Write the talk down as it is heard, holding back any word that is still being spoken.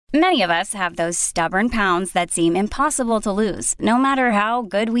Many of us have those stubborn pounds that seem impossible to lose, no matter how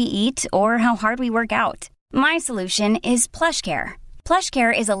good we eat or how hard we work out. My solution is PlushCare.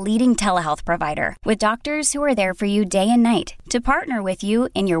 PlushCare is a leading telehealth provider with doctors who are there for you day and night to partner with you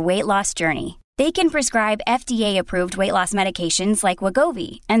in your weight loss journey. They can prescribe FDA-approved weight loss medications like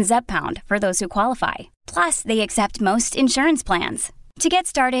Wegovy and Zepbound for those who qualify. Plus, they accept most insurance plans. To get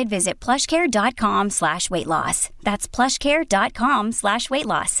started, visit plushcare.com/weightloss. That's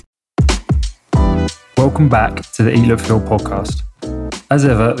plushcare.com/weightloss. Welcome back to the Eat, Look, Feel podcast. As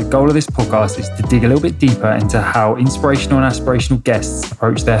ever, the goal of this podcast is to dig a little bit deeper into how inspirational and aspirational guests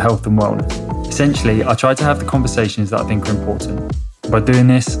approach their health and wellness. Essentially, I try to have the conversations that I think are important. By doing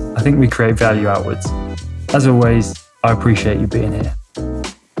this, I think we create value outwards. As always, I appreciate you being here.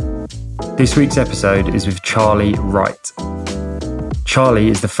 This week's episode is with Charlie Wright. Charlie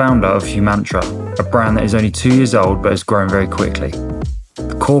is the founder of Humantra, a brand that is only 2 years old but has grown very quickly.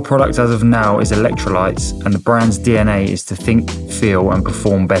 The core product as of now is electrolytes, and the brand's DNA is to think, feel and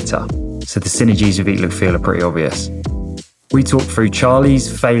perform better. So the synergies with Eat, Look, Feel are pretty obvious. We talk through Charlie's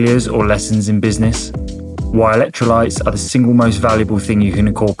failures or lessons in business, why electrolytes are the single most valuable thing you can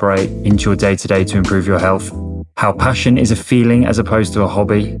incorporate into your day-to-day to improve your health, how passion is a feeling as opposed to a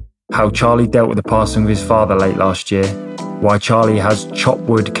hobby, how Charlie dealt with the passing of his father late last year, why Charlie has chop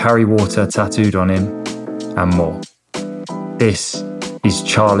wood, carry water tattooed on him, and more. This is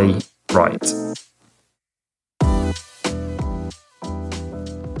Charlie Wright.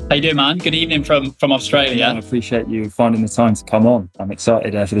 How you doing, man? Good evening from Australia. I appreciate you finding the time to come on. I'm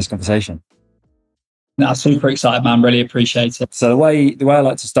excited for this conversation. No, super excited, man. Really appreciate it. So the way I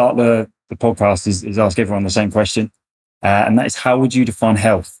like to start the podcast is ask everyone the same question, and that is, how would you define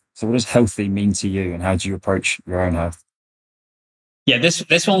health? So what does healthy mean to you, and how do you approach your own health? Yeah,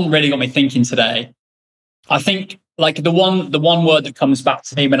 this one really got me thinking today. I think like the one word that comes back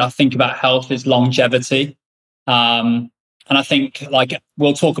to me when I think about health is longevity. And I think like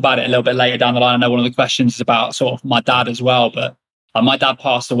we'll talk about it a little bit later down the line. I know one of the questions is about sort of my dad as well, but my dad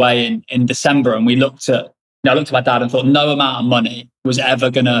passed away in December, and I looked at my dad and thought no amount of money was ever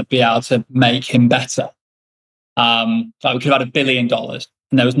going to be able to make him better. Like we could have had $1 billion, and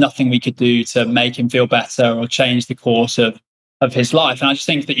there was nothing we could do to make him feel better or change the course of his life. And I just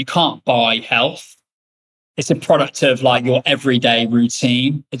think that you can't buy health. It's a product of like your everyday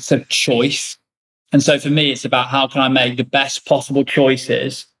routine. It's a choice. And so for me, it's about how can I make the best possible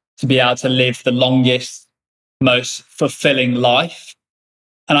choices to be able to live the longest, most fulfilling life.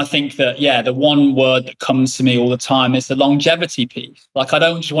 And I think that, yeah, the one word that comes to me all the time is the longevity piece. Like I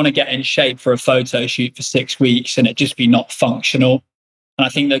don't just want to get in shape for a photo shoot for 6 weeks and it just be not functional. And I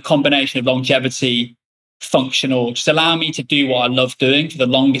think the combination of longevity, functional, just allow me to do what I love doing for the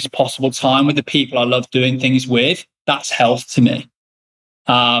longest possible time with the people I love doing things with. That's health to me.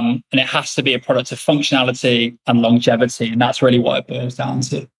 And it has to be a product of functionality and longevity. And that's really what it boils down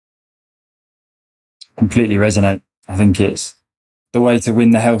to. Completely resonate. I think it's the way to win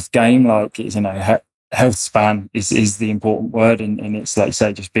the health game. Like, it's, health span is the important word. And it's like you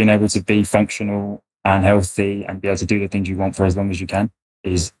say, just being able to be functional and healthy and be able to do the things you want for as long as you can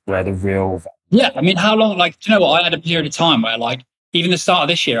is where the real... Yeah. I mean, how long, like, do you know what? I had a period of time where like, even the start of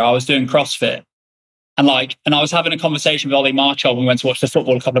this year, I was doing CrossFit. And I was having a conversation with Ollie Marchov when we went to watch the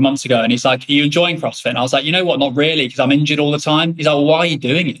football a couple of months ago. And he's like, are you enjoying CrossFit? And I was like, you know what? Not really, because I'm injured all the time. He's like, well, why are you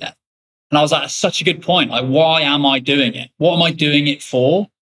doing it then? And I was like, that's such a good point. Like, why am I doing it? What am I doing it for?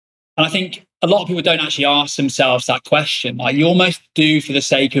 And I think a lot of people don't actually ask themselves that question. Like, you almost do for the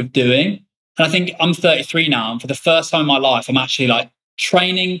sake of doing. And I think I'm 33 now. And for the first time in my life, I'm actually like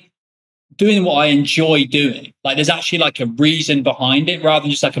training, doing what I enjoy doing. Like, there's actually like a reason behind it rather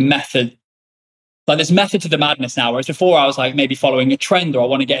than just like a method. Like, there's method to the madness now. Whereas before I was like maybe following a trend, or I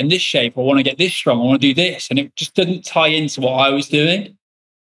want to get in this shape, or I want to get this strong, I want to do this. And it just didn't tie into what I was doing.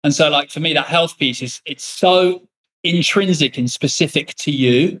 And so like for me, that health piece it's so intrinsic and specific to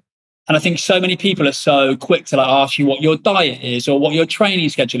you. And I think so many people are so quick to like ask you what your diet is or what your training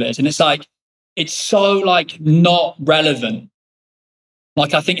schedule is. And it's like, it's so like not relevant.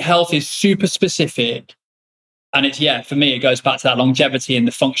 Like, I think health is super specific. And it's, yeah, for me, it goes back to that longevity and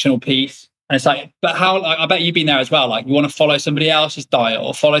the functional piece. And it's like, but how, like, I bet you've been there as well. Like, you want to follow somebody else's diet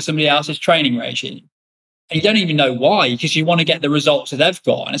or follow somebody else's training regime. And you don't even know why, because you want to get the results that they've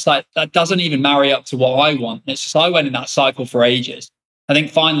got. And it's like, that doesn't even marry up to what I want. And it's just, I went in that cycle for ages. I think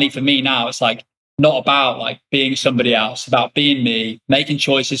finally for me now, it's like not about like being somebody else, about being me, making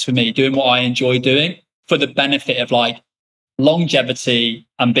choices for me, doing what I enjoy doing for the benefit of like longevity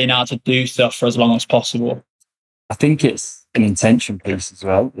and being able to do stuff for as long as possible. I think it's an intention piece as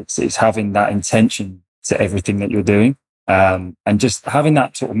well. It's having that intention to everything that you're doing. And just having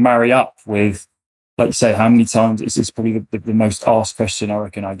that sort of marry up with, like you say, how many times, it's probably the most asked question I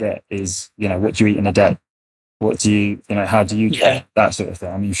reckon I get is, what do you eat in a day? What do how do you eat? That sort of thing.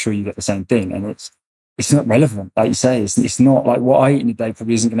 I mean, I'm sure you get the same thing, and it's not relevant. Like you say, it's not like what I eat in a day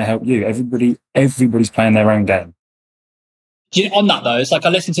probably isn't going to help you. Everybody's playing their own game. On that though, it's like I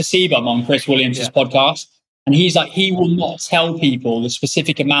listened to Sebum on Chris Williams' podcast, and he's like, he will not tell people the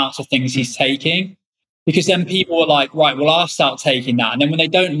specific amounts of things he's taking, because then people are like, right, well, I'll start taking that. And then when they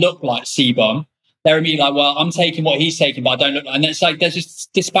don't look like Sebum, they're immediately like, well, I'm taking what he's taking, but I don't look like. And it's like, there's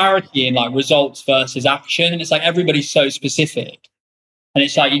just disparity in like results versus action. And it's like, everybody's so specific. And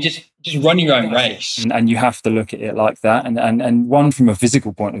it's like, you just run your own race. And you have to look at it like that. And one from a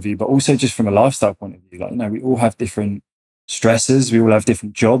physical point of view, but also just from a lifestyle point of view. Like, we all have different stresses. We all have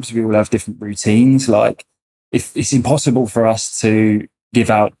different jobs. We all have different routines. Like, if it's impossible for us to give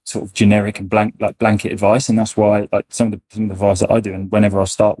out sort of generic and blanket advice. And that's why, like, some of the advice that I do, and whenever I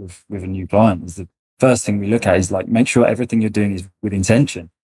start with a new client, is the first thing we look at is like, make sure everything you're doing is with intention,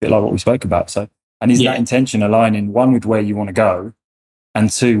 a bit like what we spoke about. So, and is that intention aligning, one, with where you want to go, and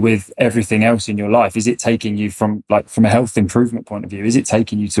two, with everything else in your life? Is it taking you from a health improvement point of view? Is it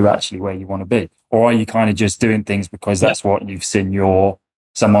taking you to actually where you want to be? Or are you kind of just doing things because that's what you've seen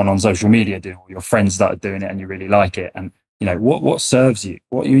someone on social media do, or your friends that are doing it and you really like it? And what serves you,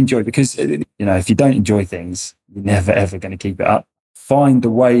 what you enjoy, because if you don't enjoy things, you're never ever going to keep it up. Find the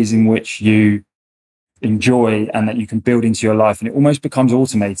ways in which you enjoy and that you can build into your life, and it almost becomes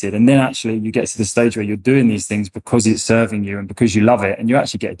automated. And then actually you get to the stage where you're doing these things because it's serving you and because you love it, and you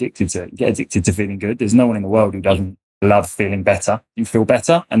actually get addicted to it. You get addicted to feeling good. There's no one in the world who doesn't love feeling better. You feel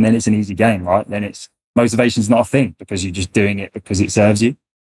better, and then it's an easy game, right? Then motivation's not a thing, because you're just doing it because it serves you.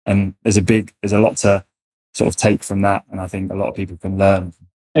 And there's a lot to sort of take from that, and I think a lot of people can learn.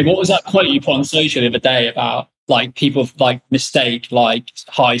 Hey, what was that quote you put on social the other day about like people like mistake like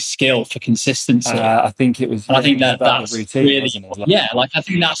high skill for consistency? I think it was. And I think that's routine, really, I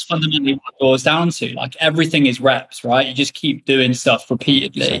think that's fundamentally what it boils down to. Like, everything is reps, right? You just keep doing stuff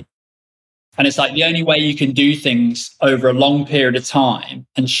repeatedly. Sure. And it's like the only way you can do things over a long period of time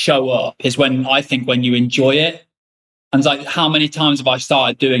and show up is when you enjoy it. And it's like, how many times have I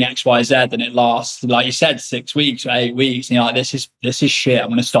started doing X, Y, Z, and it lasts, like you said, 6 weeks or 8 weeks, and you're like, this is shit, I'm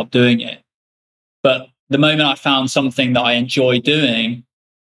going to stop doing it. But the moment I found something that I enjoy doing,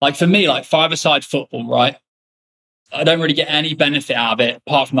 like for me, like 5-a-side football, right? I don't really get any benefit out of it,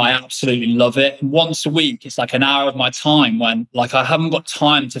 apart from I absolutely love it. And once a week, it's like an hour of my time when like I haven't got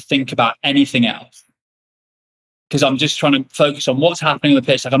time to think about anything else, because I'm just trying to focus on what's happening on the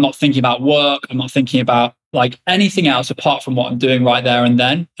pitch. Like, I'm not thinking about work. I'm not thinking about like anything else apart from what I'm doing right there and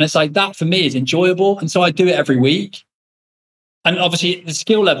then. And it's like, that for me is enjoyable. And so I do it every week. And obviously the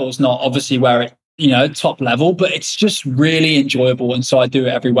skill level is not obviously where it, top level, but it's just really enjoyable. And so I do it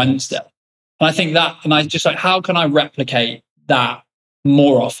every Wednesday. And I think that, and I just like, how can I replicate that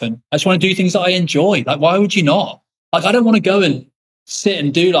more often? I just want to do things that I enjoy. Like, why would you not? Like, I don't want to go and sit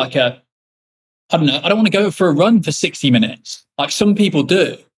and do like I don't want to go for a run for 60 minutes. Like some people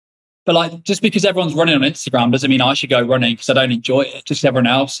do. But like, just because everyone's running on Instagram doesn't mean I should go running because I don't enjoy it, just everyone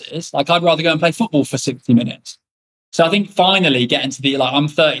else is. Like, I'd rather go and play football for 60 minutes. So I think finally getting to I'm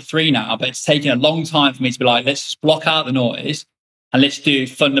 33 now, but it's taken a long time for me to be like, let's just block out the noise and let's do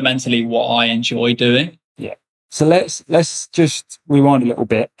fundamentally what I enjoy doing. Yeah. So let's just rewind a little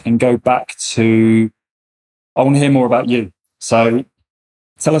bit and go back to, I want to hear more about you. So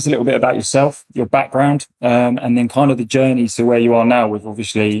tell us a little bit about yourself, your background, and then kind of the journey to where you are now with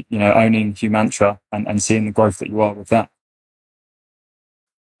obviously, owning Humantra and seeing the growth that you are with that.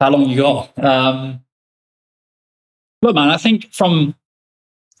 How long you got? Look, man, I think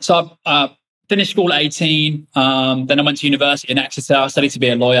I finished school at 18. Then I went to university in Exeter. I studied to be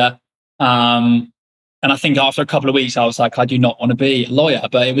a lawyer. And I think after a couple of weeks, I was like, I do not want to be a lawyer,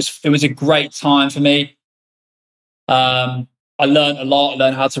 but it was a great time for me. I learned a lot. I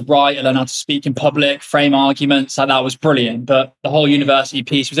learned how to write. I learned how to speak in public, frame arguments. Like, that was brilliant. But the whole university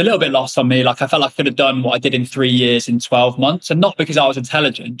piece was a little bit lost on me. Like, I felt like I could have done what I did in 3 years in 12 months. And not because I was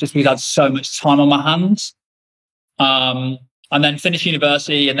intelligent, just because I had so much time on my hands. And then finished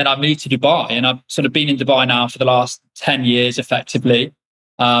university, and then I moved to Dubai. And I've sort of been in Dubai now for the last 10 years, effectively.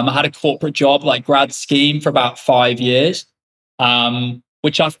 I had a corporate job, like grad scheme, for about 5 years.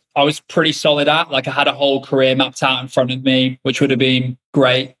 Which I was pretty solid at. Like, I had a whole career mapped out in front of me, which would have been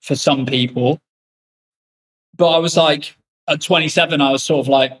great for some people. But I was like, at 27, I was sort of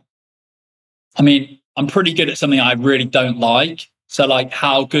like, I'm pretty good at something I really don't like. So like,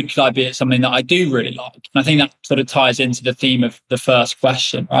 how good could I be at something that I do really like? And I think that sort of ties into the theme of the first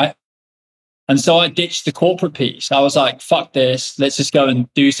question, right? And so I ditched the corporate piece. I was like, fuck this, let's just go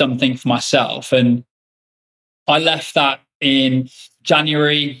and do something for myself. And I left that in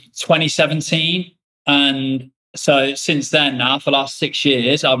January 2017. And so since then, now for the last 6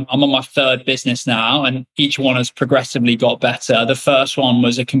 years, I'm on my third business now, and each one has progressively got better. The first one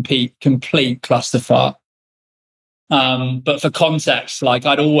was a complete clusterfuck. But for context, like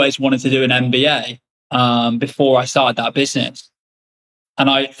I'd always wanted to do an MBA before I started that business. And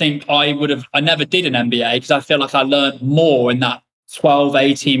I think I never did an MBA because I feel like I learned more in that 12,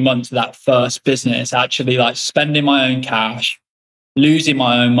 18 months of that first business, actually like spending my own cash, losing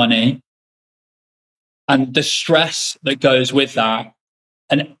my own money, and the stress that goes with that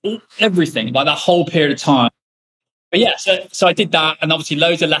and everything, like that whole period of time. But yeah, so I did that, and obviously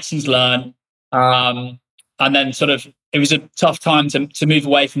loads of lessons learned. And then sort of, it was a tough time to move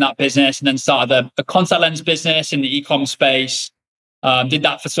away from that business, and then started a contact lens business in the e-com space. Did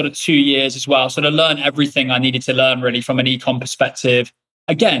that for sort of 2 years as well. Sort of learned everything I needed to learn really from an e-com perspective.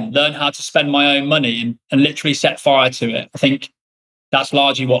 Again, learn how to spend my own money and literally set fire to it. I think that's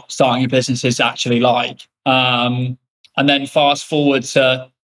largely what starting a business is actually like. And then fast forward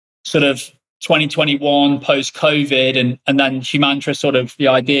to sort of 2021 post-COVID, and then Humantra, sort of the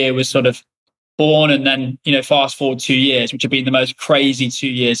idea was sort of born. And then, fast forward 2 years, which have been the most crazy 2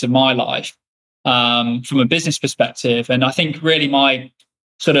 years of my life from a business perspective. And I think really my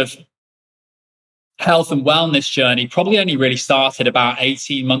sort of health and wellness journey probably only really started about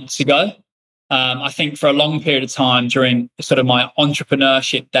 18 months ago. I think for a long period of time during sort of my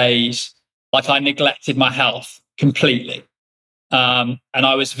entrepreneurship days, like I neglected my health completely. And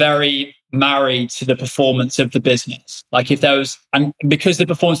I was very married to the performance of the business. Like and because the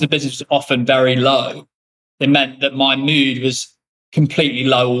performance of the business was often very low, it meant that my mood was completely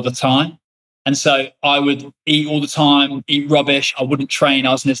low all the time. And so I would eat all the time, eat rubbish. I wouldn't train.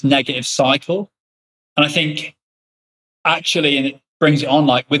 I was in this negative cycle. And I think actually, and it brings it on,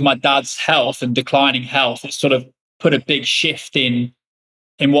 like with my dad's health and declining health, it sort of put a big shift in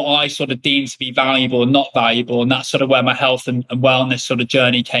what I sort of deemed to be valuable and not valuable. And that's sort of where my health and wellness sort of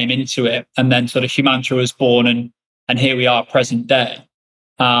journey came into it. And then sort of Humantra was born, and here we are present day.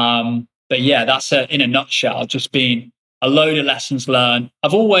 But yeah, that's in a nutshell, just been a load of lessons learned.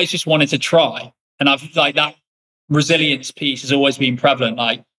 I've always just wanted to try. And I've like that resilience piece has always been prevalent.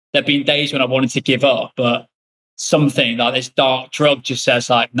 Like there've been days when I wanted to give up, but something like this dark drug just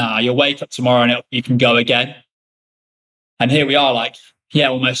says like, nah, you'll wake up tomorrow and you can go again. And here we are, like, yeah,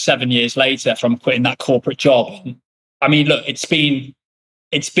 almost 7 years later from quitting that corporate job. I mean, look, it's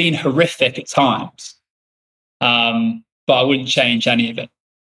been horrific at times, but I wouldn't change any of it.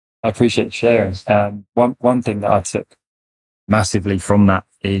 I appreciate sharing. One thing that I took massively from that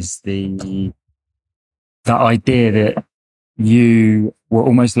is that idea that you were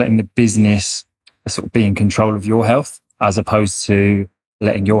almost letting the business sort of be in control of your health, as opposed to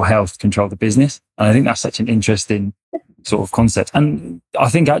letting your health control the business. And I think that's such an interesting sort of concept. And I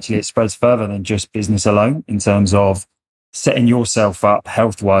think actually it spreads further than just business alone, in terms of setting yourself up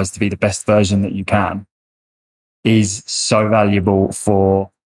health-wise to be the best version that you can is so valuable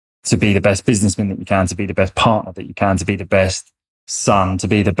to be the best businessman that you can, to be the best partner that you can, to be the best son, to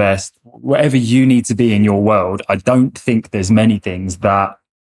be the best, whatever you need to be in your world. I don't think there's many things that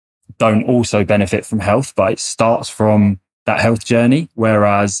don't also benefit from health, but it starts from that health journey.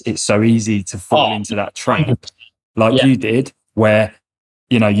 Whereas it's so easy to fall into that trap like you did, where,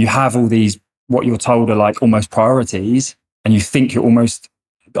 you have all these, what you're told are like almost priorities, and you think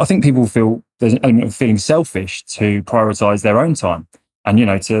I think people feel there's an element of feeling selfish to prioritize their own time. And,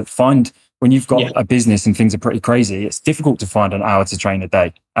 to find, when you've got a business and things are pretty crazy, it's difficult to find an hour to train a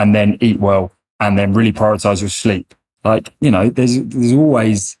day and then eat well and then really prioritize your sleep. Like, there's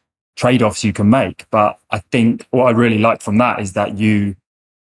always trade-offs you can make. But I think what I really like from that is that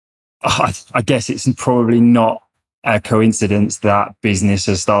I guess it's probably not a coincidence that business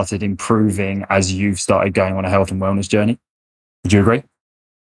has started improving as you've started going on a health and wellness journey. Would you agree?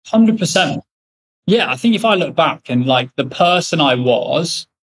 100%. Yeah, I think if I look back and like the person I was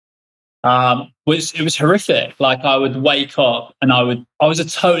was horrific. Like I would wake up and I was a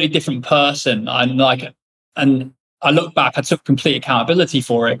totally different person. And I look back, I took complete accountability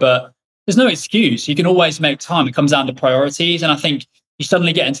for it, but there's no excuse. You can always make time. It comes down to priorities. And I think you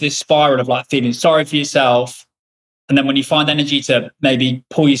suddenly get into this spiral of like feeling sorry for yourself. And then when you find energy to maybe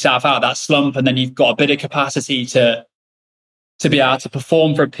pull yourself out of that slump, and then you've got a bit of capacity to be able to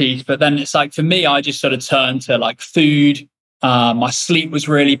perform for a piece. But then it's like, for me, I just sort of turned to like food. My sleep was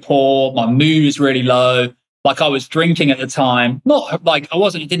really poor. My mood was really low. Like I was drinking at the time. Not like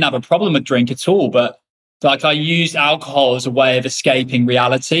didn't have a problem with drink at all, but Like I used alcohol as a way of escaping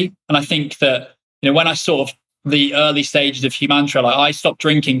reality. And I think that, when I sort of the early stages of Humantra, like I stopped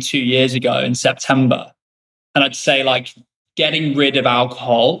drinking 2 years ago in September. And I'd say like getting rid of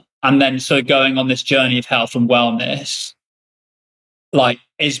alcohol and then sort of going on this journey of health and wellness, like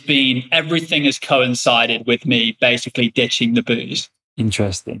everything has coincided with me basically ditching the booze.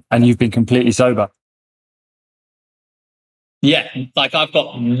 Interesting. And you've been completely sober? Yeah, like I've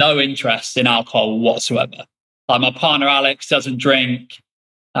got no interest in alcohol whatsoever. Like my partner Alex doesn't drink.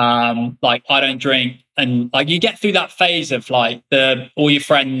 Like I don't drink, and like you get through that phase of like all your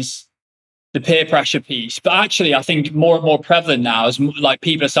friends, the peer pressure piece. But actually, I think more and more prevalent now is like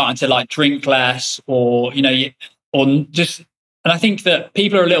people are starting to like drink less, or and I think that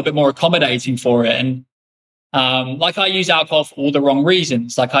people are a little bit more accommodating for it. And like I use alcohol for all the wrong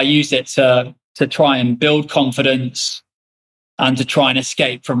reasons. Like I use it to try and build confidence and to try and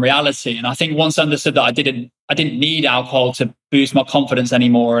escape from reality. And I think once I understood that I didn't need alcohol to boost my confidence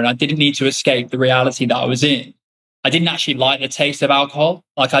anymore, and I didn't need to escape the reality that I was in. I didn't actually like the taste of alcohol.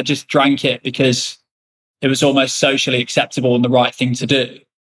 Like I just drank it because it was almost socially acceptable and the right thing to do.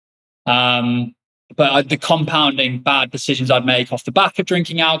 But the compounding bad decisions I'd make off the back of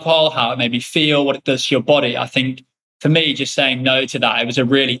drinking alcohol, how it made me feel, what it does to your body, I think for me, just saying no to that, it was a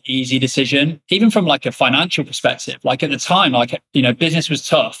really easy decision, even from like a financial perspective. Like at the time, like, business was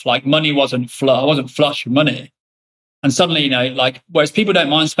tough. Like money I wasn't flush with money. And suddenly, like, whereas people don't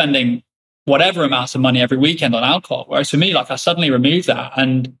mind spending whatever amounts of money every weekend on alcohol. Whereas for me, like I suddenly removed that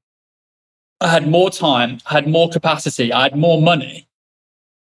and I had more time, I had more capacity, I had more money.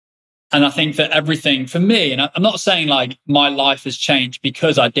 And I think that everything for me, and I'm not saying like my life has changed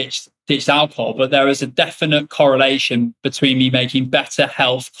because I ditched alcohol, but there is a definite correlation between me making better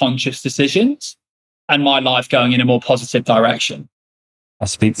health conscious decisions and my life going in a more positive direction. I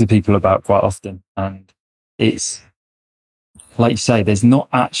speak to people about quite often, and it's like you say, there's not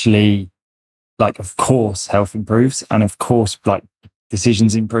actually like, of course, health improves and of course, like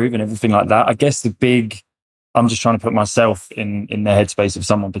decisions improve and everything like that. I guess I'm just trying to put myself in the headspace of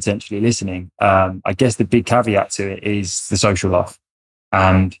someone potentially listening. I guess the big caveat to it is the social life.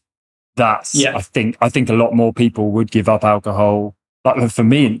 And that's, I think a lot more people would give up alcohol. Like for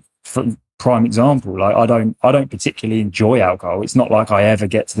me, for prime example, like I don't particularly enjoy alcohol. It's not like I ever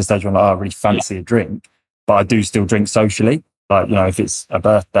get to the stage where I really fancy a drink, but I do still drink socially. Like, if it's a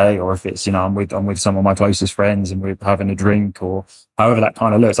birthday or if it's, I'm with some of my closest friends and we're having a drink or however that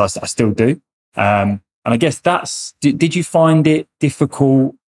kind of looks, I still do. And I guess did you find it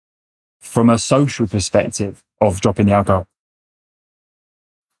difficult from a social perspective of dropping the alcohol?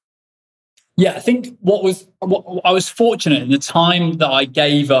 Yeah, I think what I was fortunate in the time that I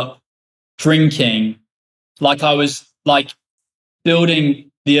gave up drinking, like I was like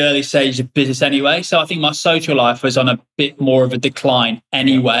building the early stage of business anyway. So I think my social life was on a bit more of a decline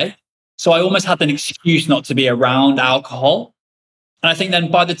anyway. So I almost had an excuse not to be around alcohol. And I think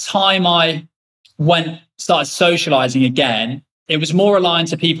then by the time I started socializing again, it was more aligned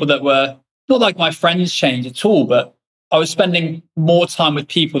to people that were not like my friends changed at all, but I was spending more time with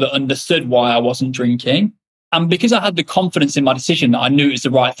people that understood why I wasn't drinking. And because I had the confidence in my decision that I knew it was the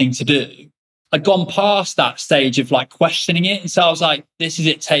right thing to do, I'd gone past that stage of like questioning it. And so I was like, this is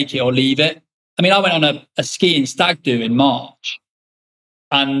it, take it or leave it. I mean, I went on a skiing stag do in March.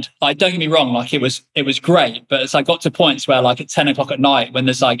 And like, don't get me wrong, like it was great. But it's like got to points where like at 10 o'clock at night, when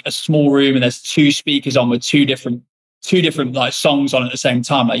there's like a small room and there's two speakers on with two different like songs on at the same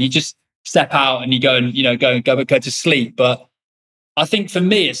time, like you just step out and you go and, go to sleep. But I think for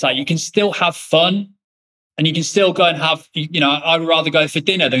me, it's like you can still have fun and you can still go and have, I'd rather go for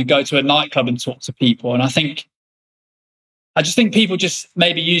dinner than go to a nightclub and talk to people. And I just think people just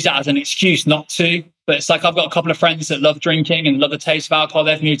maybe use that as an excuse not to. But it's like I've got a couple of friends that love drinking and love the taste of alcohol.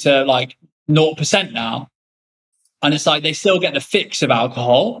 They've moved to like 0% now. And it's like they still get the fix of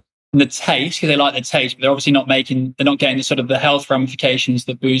alcohol and the taste because they like the taste, but they're obviously they're not getting the sort of the health ramifications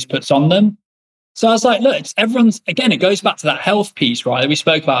that booze puts on them. So I was like, look, it goes back to that health piece, right, that we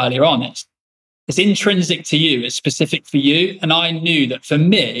spoke about earlier on. It's intrinsic to you, it's specific for you. And I knew that for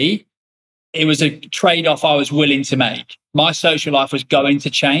me, it was a trade-off I was willing to make. My social life was going to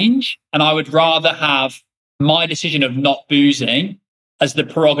change, and I would rather have my decision of not boozing as the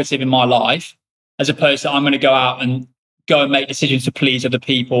prerogative in my life, as opposed to I'm going to go out and make decisions to please other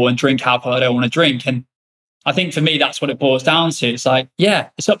people and drink alcohol I don't want to drink. And I think for me, that's what it boils down to. It's like, yeah,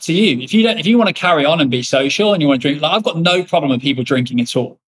 it's up to you. If you want to carry on and be social and you want to drink, like I've got no problem with people drinking at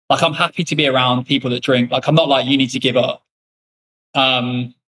all. Like I'm happy to be around people that drink. Like I'm not like, you need to give up.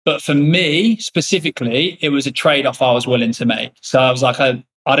 But for me specifically, it was a trade-off I was willing to make. So I was like,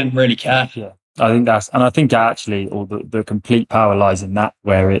 I didn't really care. Yeah. I think actually, or the complete power lies in that,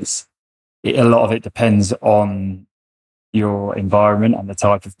 where a lot of it depends on your environment and the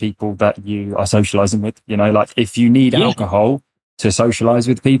type of people that you are socializing with. Like if you need alcohol to socialize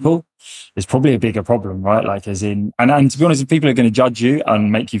with people, it's probably a bigger problem, right? Like as in, and to be honest, if people are going to judge you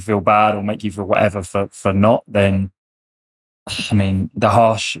and make you feel bad or make you feel whatever for not, then I mean, the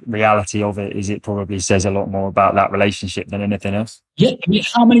harsh reality of it is it probably says a lot more about that relationship than anything else. Yeah, I mean,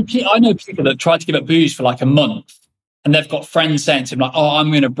 how many people, I know people that try to give up booze for like a month and they've got friends saying to them like, oh,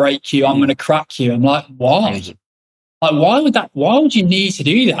 I'm going to break you, I'm going to crack you. I'm like, why? Like, why would you need to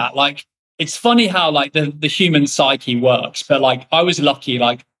do that? Like, it's funny how like the human psyche works, but like I was lucky,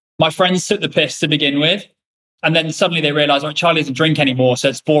 like my friends took the piss to begin with. And then suddenly they realized, like, Charlie doesn't drink anymore. So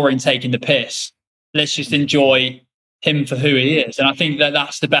it's boring taking the piss. Let's just enjoy him for who he is. And I think that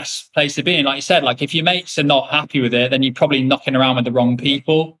that's the best place to be. And like you said, like if your mates are not happy with it, then you're probably knocking around with the wrong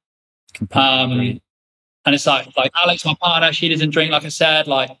people. And it's like Alex, my partner, she doesn't drink. Like I said,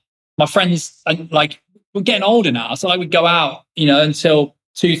 like my friends, like we're getting older now. So like we go out, until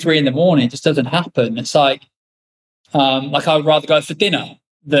 2-3 in the morning. It just doesn't happen. It's like I would rather go for dinner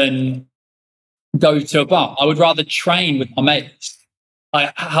than go to a bar. I would rather train with my mates.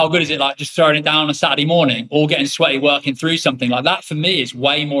 Like, how good is it? Like just throwing it down on a Saturday morning, all getting sweaty, working through something like that. For me, is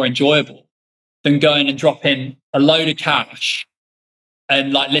way more enjoyable than going and dropping a load of cash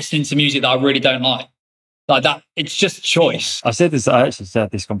and like listening to music that I really don't like. Like that, it's just choice. I actually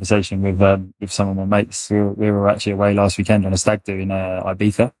had this conversation with some of my mates. We were actually away last weekend on a stag do in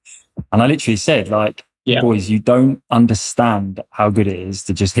Ibiza, and I literally said, like, boys, you don't understand how good it is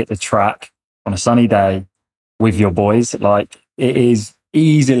to just hit the track on a sunny day with your boys. Like, it is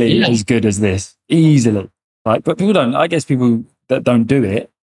easily as good as this, easily. Like, but people that don't do it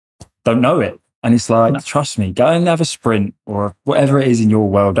don't know it, and it's like, trust me, go and have a sprint or whatever it is in your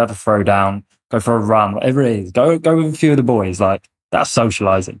world, have a throwdown. Go for a run, whatever it is. Go with a few of the boys. Like, that's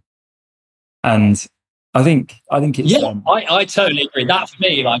socializing. And I think it's I totally agree. That for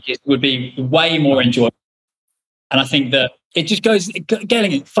me, like, it would be way more enjoyable. And I think that it just goes,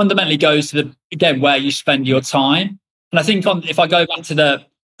 again, it fundamentally goes to where you spend your time. And I think if I go back to that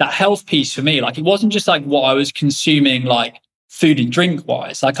health piece for me, like it wasn't just like what I was consuming, like food and drink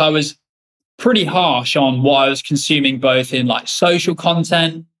wise. Like I was pretty harsh on what I was consuming, both in like social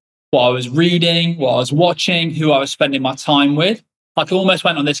content, what I was reading, what I was watching, who I was spending my time with. Like I almost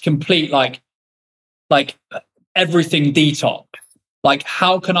went on this complete like everything detox. Like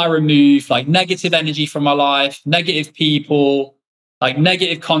how can I remove like negative energy from my life, negative people, like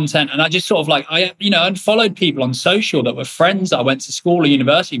negative content? And I just sort of like, I unfollowed people on social that were friends that I went to school or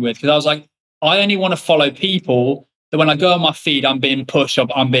university with, because I was like, I only want to follow people that when I go on my feed, I'm being pushed up,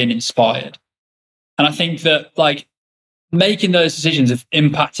 I'm being inspired. And I think that like making those decisions have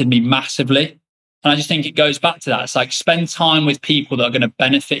impacted me massively. And I just think it goes back to that. It's like spend time with people that are going to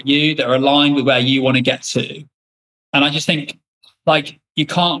benefit you, that are aligned with where you want to get to. And I just think like you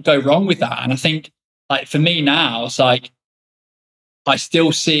can't go wrong with that. And I think like for me now, it's like I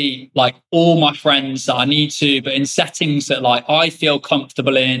still see like all my friends that I need to, but in settings that like I feel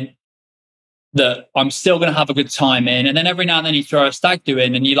comfortable in, that I'm still going to have a good time in. And then every now and then you throw a stag do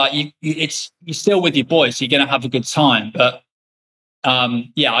in and you're still with your boys, so you're going to have a good time. But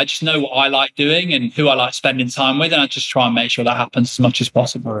I just know what I like doing and who I like spending time with, and I just try and make sure that happens as much as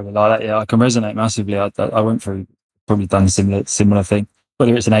possible. I really like that. Yeah, I can resonate massively. I went through, probably done a similar thing,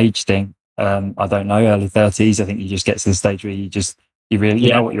 whether it's an age thing. I don't know, early 30s. I think you just get to the stage where you really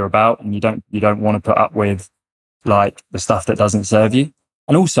know what you're about, and you don't want to put up with like the stuff that doesn't serve you.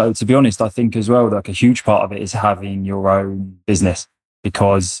 And also, to be honest, I think as well, like a huge part of it is having your own business,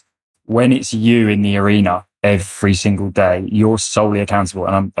 because when it's you in the arena every single day, you're solely accountable.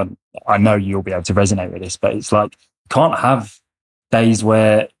 And I know you'll be able to resonate with this, but it's like, you can't have days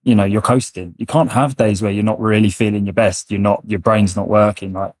where, you're coasting. You can't have days where you're not really feeling your best. Your brain's not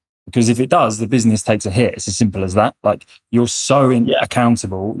working. Like, because if it does, the business takes a hit. It's as simple as that. Like you're so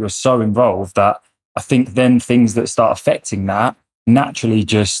accountable, you're so involved that I think then things that start affecting that naturally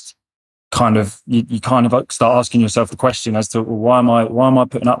just kind of, you kind of start asking yourself the question as to, well, why am I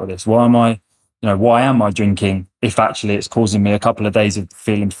putting up with this? Why am I drinking if actually it's causing me a couple of days of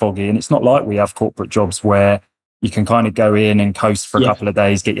feeling foggy? And it's not like we have corporate jobs where you can kind of go in and coast for a couple of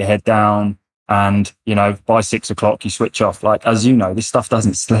days, get your head down, and by 6 o'clock you switch off. Like, as you know, this stuff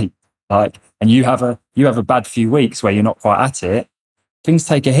doesn't sleep. Like, and you have a bad few weeks where you're not quite at it, things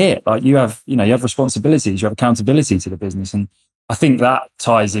take a hit. Like you have responsibilities, you have accountability to the business. And I think that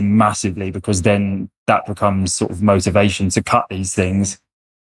ties in massively, because then that becomes sort of motivation to cut these things.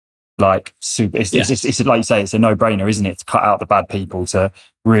 like super. It's like you say, it's a no-brainer, isn't it? To cut out the bad people, to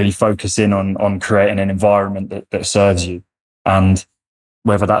really focus in on creating an environment that serves you. And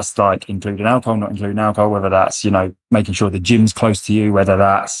whether that's like including alcohol, not including alcohol, whether that's, making sure the gym's close to you, whether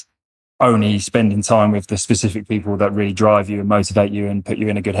that's only spending time with the specific people that really drive you and motivate you and put you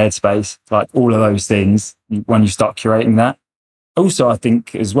in a good headspace, like all of those things, when you start curating that. Also, I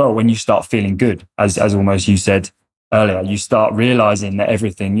think as well, when you start feeling good, as almost you said earlier, you start realizing that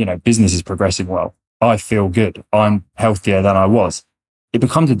everything, business is progressing well. I feel good. I'm healthier than I was. It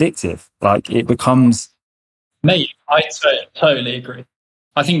becomes addictive. Like it becomes... Mate, I totally agree.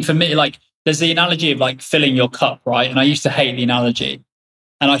 I think for me, like there's the analogy of like filling your cup, right? And I used to hate the analogy.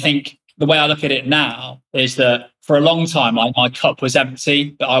 And I think the way I look at it now is that for a long time, my cup was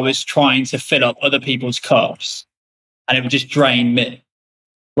empty, but I was trying to fill up other people's cups and it would just drain me.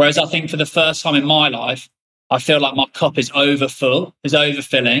 Whereas I think for the first time in my life, I feel like my cup is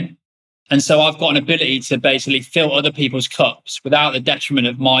overfilling. And so I've got an ability to basically fill other people's cups without the detriment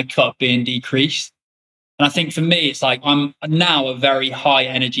of my cup being decreased. And I think for me, it's like I'm now a very high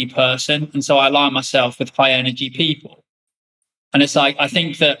energy person. And so I align myself with high energy people. And it's like, I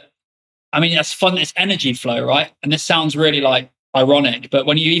think that, that's fun. It's energy flow, right? And this sounds really like ironic, but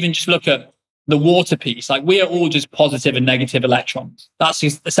when you even just look at the water piece, like we are all just positive and negative electrons. That's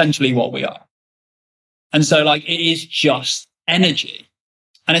just essentially what we are. And so like, it is just energy.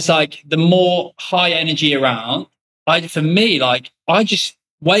 And it's like the more high energy around, I just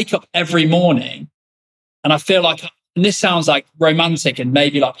wake up every morning and I feel like, and this sounds like romantic and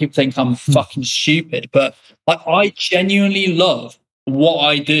maybe like people think I'm fucking stupid, but like I genuinely love what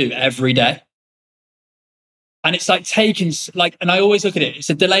I do every day. And it's like and I always look at it,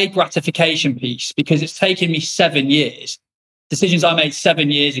 it's a delayed gratification piece because it's taken me 7 years, decisions I made 7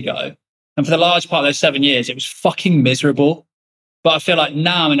 years ago. And for the large part of those 7 years, it was fucking miserable. But I feel like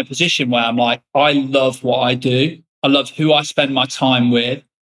now I'm in a position where I'm like, I love what I do. I love who I spend my time with.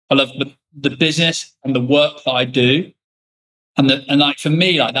 I love the business and the work that I do. And like for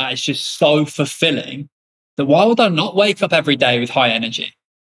me, like that is just so fulfilling that why would I not wake up every day with high energy?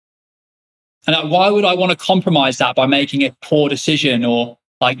 And like, why would I want to compromise that by making a poor decision or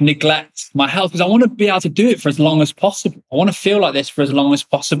like neglect my health? Because I want to be able to do it for as long as possible. I want to feel like this for as long as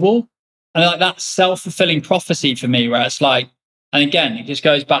possible. And like that self-fulfilling prophecy for me, where it's like, and again, it just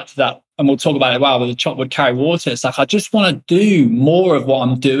goes back to that, and we'll talk about it with the chop would carry water. It's like, I just want to do more of what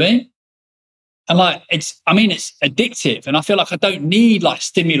I'm doing. And like, it's addictive. And I feel like I don't need like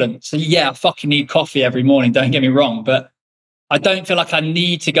stimulants. So yeah, I fucking need coffee every morning. Don't get me wrong. But I don't feel like I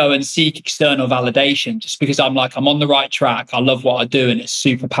need to go and seek external validation just because I'm on the right track. I love what I do and it's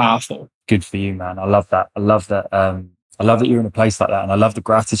super powerful. Good for you, man. I love that. I love that you're in a place like that. And I love the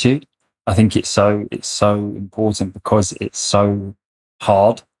gratitude. I think it's so important because it's so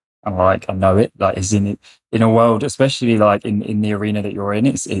hard. And like, I know it, like it's in a world, especially like in the arena that you're in,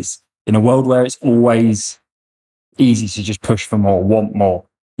 it's in a world where it's always easy to just push for more, want more.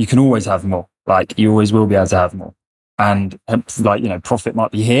 You can always have more. Like you always will be able to have more. And like, profit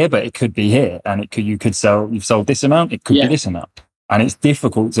might be here, but it could be here. And you've sold this amount, it could be this amount. And it's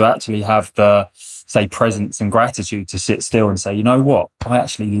difficult to actually have the, say, presence and gratitude to sit still and say, you know what, I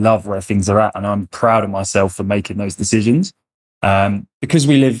actually love where things are at. And I'm proud of myself for making those decisions. Because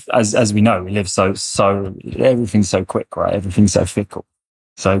we live, as we know, we live so everything's so quick, right? Everything's so fickle.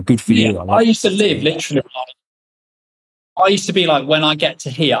 So good for you. I used to live literally. I used to be like, when I get to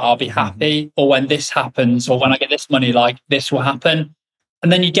here, I'll be happy, or when this happens, or when I get this money, like this will happen.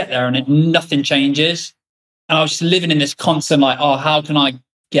 And then you get there and nothing changes. And I was just living in this constant like, oh, how can I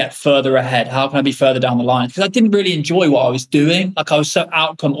get further ahead? How can I be further down the line? Because I didn't really enjoy what I was doing. Like I was so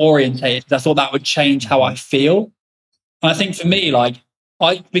outcome orientated because I thought that would change how I feel. And I think for me, like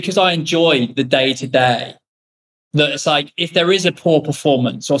because I enjoy the day to day, that it's like, if there is a poor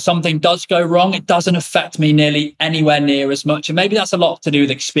performance or something does go wrong, it doesn't affect me nearly anywhere near as much. And maybe that's a lot to do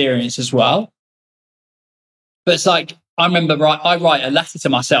with experience as well. But it's like, I remember I write a letter to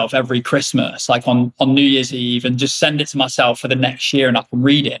myself every Christmas, like on New Year's Eve, and just send it to myself for the next year and I can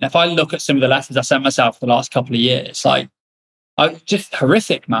read it. And if I look at some of the letters I sent myself for the last couple of years, like I just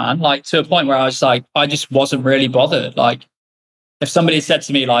horrific, man, like to a point where I was like, I just wasn't really bothered. Like if somebody said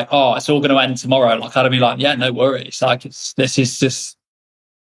to me like, oh, it's all going to end tomorrow, like I'd be like, yeah, no worries. Like this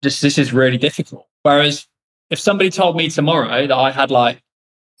is really difficult. Whereas if somebody told me tomorrow that I had like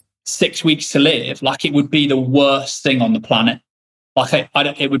 6 weeks to live, like it would be the worst thing on the planet. Like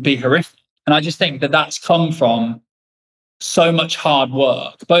it would be horrific. And I just think that that's come from so much hard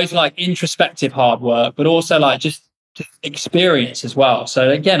work, both like introspective hard work, but also like just experience as well. So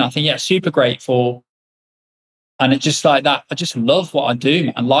again, I think, yeah, super grateful. And it's just like that. I just love what I do,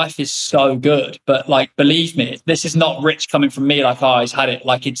 man. Life is so good. But like, believe me, this is not rich coming from me. Like, oh, he's had it.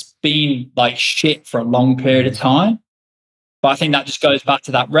 Like, it's been like shit for a long period of time. But I think that just goes back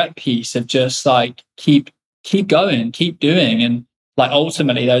to that rep piece of just like, keep going, keep doing. And like,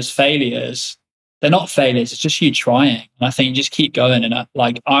 ultimately those failures, they're not failures. It's just you trying. And I think you just keep going. And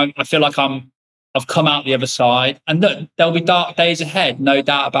I feel like I've come out the other side, and look, there'll be dark days ahead, no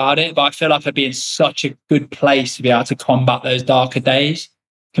doubt about it. But I feel like I'd be in such a good place to be able to combat those darker days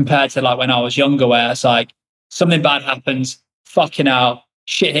compared to like when I was younger, where it's like something bad happens, fucking hell,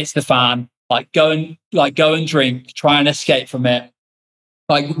 shit hits the fan, go and drink, try and escape from it,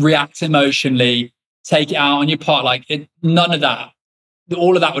 like react emotionally, take it out on your part. None of that,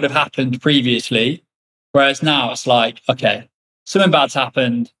 all of that would have happened previously. Whereas now it's like, okay, something bad's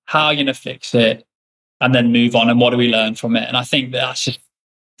happened. How are you going to fix it? And then move on. And what do we learn from it? And I think that's just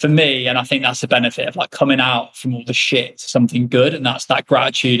for me. And I think that's the benefit of like coming out from all the shit to something good. And that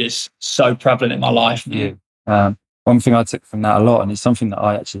gratitude is so prevalent in my life. Yeah. One thing I took from that a lot, and it's something that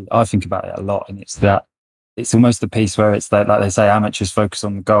I think about it a lot. And it's that it's almost the piece where it's that, like they say, amateurs focus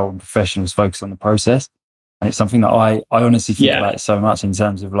on the goal and professionals focus on the process. And it's something that I honestly think about it so much in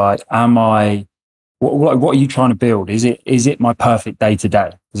terms of like, what are you trying to build? Is it my perfect day to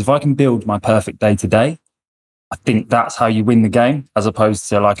day? Because if I can build my perfect day to day, I think that's how you win the game, as opposed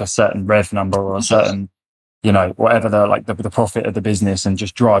to like a certain rev number or a certain, whatever the profit of the business, and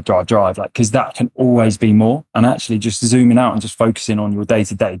just drive. Like, because that can always be more. And actually just zooming out and just focusing on your day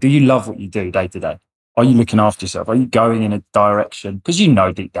to day. Do you love what you do day to day? Are you looking after yourself? Are you going in a direction? Because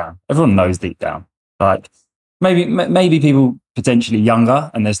deep down, everyone knows deep down, like maybe people potentially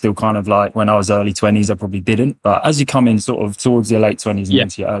younger and they're still kind of like, when I was early 20s, I probably didn't. But as you come in sort of towards your late 20s and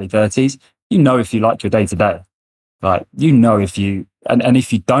into your early 30s, if you like your day to day, like, if you, and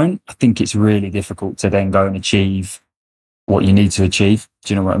if you don't, I think it's really difficult to then go and achieve what you need to achieve.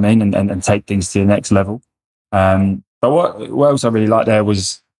 Do you know what I mean? And take things to the next level. But what else I really liked there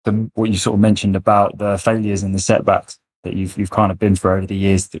was what you sort of mentioned about the failures and the setbacks that you've kind of been through over the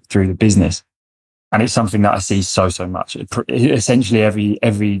years through the business. And it's something that I see so much. Essentially, every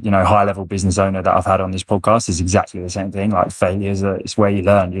high level business owner that I've had on this podcast is exactly the same thing. Like, failures it's where you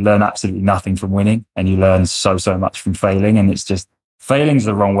learn. You learn absolutely nothing from winning, and you learn so much from failing. And it's just, failing's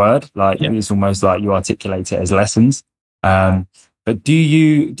the wrong word. It's almost like you articulate it as lessons. But do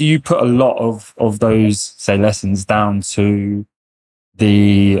you put a lot of those, say, lessons down to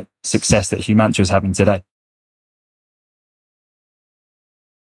the success that Humantra is having today?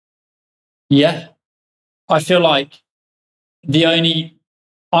 Yeah. I feel like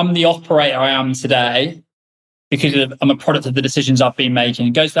I'm the operator I am today because I'm a product of the decisions I've been making.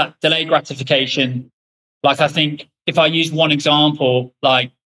 It goes to that delayed gratification. Like, I think if I use one example,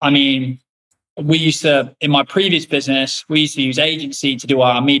 we used to, in my previous business, we used to use agency to do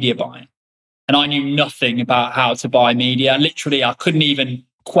our media buying. And I knew nothing about how to buy media. Literally, I couldn't even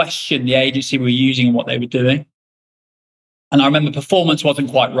question the agency we were using and what they were doing. And I remember performance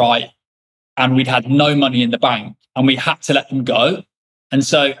wasn't quite right. And we'd had no money in the bank and we had to let them go. And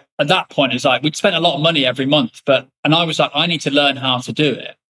so at that point, it's like, we'd spent a lot of money every month, and I was like, I need to learn how to do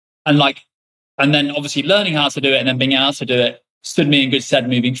it. And then obviously learning how to do it and then being able to do it stood me in good stead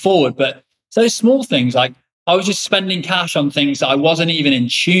moving forward. But those small things, like, I was just spending cash on things that I wasn't even in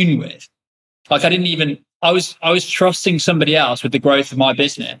tune with. Like, I was trusting somebody else with the growth of my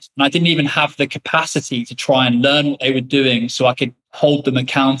business. And I didn't even have the capacity to try and learn what they were doing so I could hold them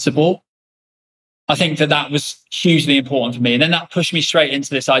accountable. I think that was hugely important for me. And then that pushed me straight into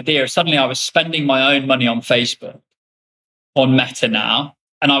this idea of, suddenly I was spending my own money on Facebook, on Meta now.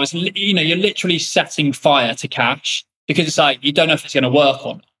 And I was, you're literally setting fire to cash, because it's like, you don't know if it's going to work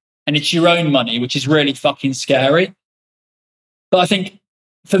or not. And it's your own money, which is really fucking scary. But I think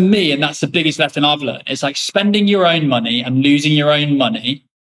for me, and that's the biggest lesson I've learned, it's like, spending your own money and losing your own money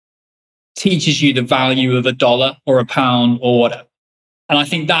teaches you the value of $1 or £1 or whatever. And I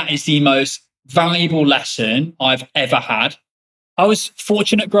think that is the most valuable lesson I've ever had. I was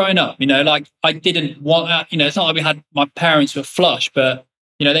fortunate growing up, I didn't want, it's not like my parents were flush, but,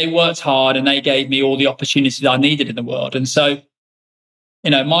 they worked hard and they gave me all the opportunities I needed in the world. And so,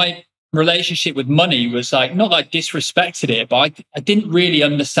 my relationship with money was like, not that I disrespected it, but I didn't really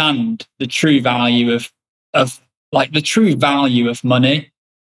understand the true value of the true value of money.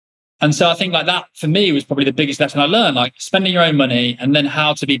 And so I think like that for me was probably the biggest lesson I learned, like spending your own money and then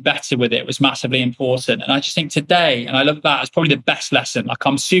how to be better with it was massively important. And I just think today, and I look back, it's probably the best lesson. Like,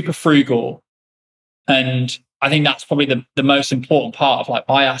 I'm super frugal. And I think that's probably the most important part of like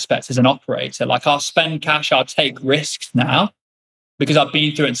my aspects as an operator. Like, I'll spend cash, I'll take risks now because I've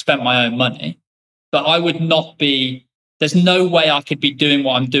been through it and spent my own money. but I would not be, there's no way I could be doing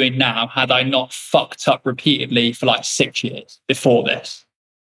what I'm doing now had I not fucked up repeatedly for like 6 years before this.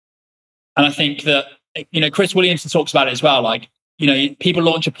 And I think that, Chris Williamson talks about it as well. Like, people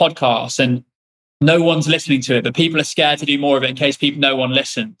launch a podcast and no one's listening to it, but people are scared to do more of it in case no one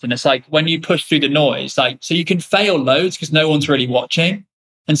listens. And it's like, when you push through the noise, like, so you can fail loads because no one's really watching.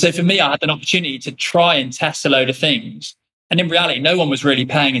 And so for me, I had an opportunity to try and test a load of things. And in reality, no one was really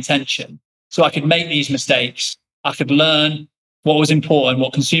paying attention. So I could make these mistakes. I could learn what was important,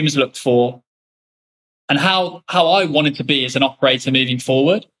 what consumers looked for, and how I wanted to be as an operator moving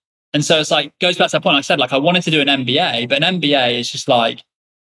forward. And so it's like, goes back to that point I said, like, I wanted to do an MBA, but an MBA is just like,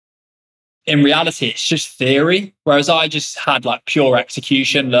 in reality, it's just theory. Whereas I just had like pure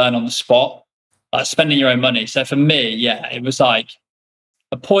execution, learn on the spot, like spending your own money. So for me, yeah, it was like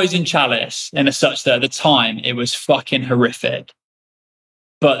a poison chalice in a such that at the time it was fucking horrific.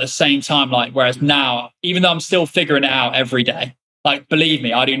 But at the same time, like, whereas now, even though I'm still figuring it out every day, like, believe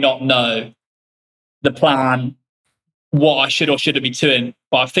me, I do not know the plan, what I should or shouldn't be doing,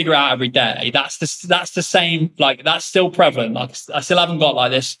 but I figure out every day. That's the same, like, that's still prevalent. Like, I still haven't got like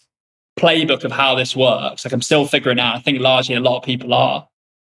this playbook of how this works. Like, I'm still figuring out. I think largely a lot of people are.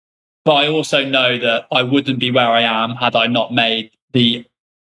 But I also know that I wouldn't be where I am had I not made the,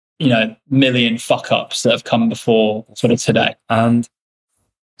 million fuck ups that have come before sort of today. And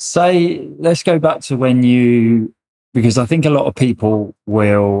let's go back to because I think a lot of people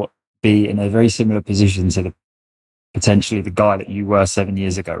will be in a very similar position to potentially the guy that you were 7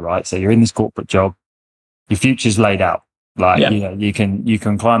 years ago, right? So you're in this corporate job, your future's laid out. Like, you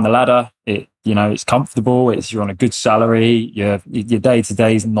can climb the ladder. It's comfortable. You're on a good salary. Your day to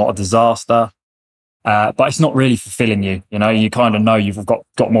day is not a disaster. But it's not really fulfilling you. You kind of know you've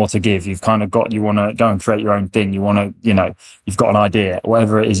got more to give. You've kind of you want to go and create your own thing. You want to, you've got an idea,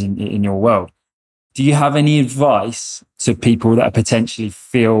 whatever it is in your world. Do you have any advice to people that potentially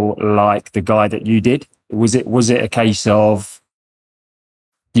feel like the guy that you did? Was it a case of,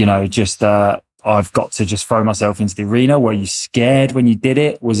 I've got to just throw myself into the arena? Were you scared when you did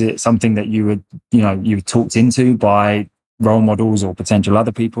it? Was it something that you were talked into by role models or potential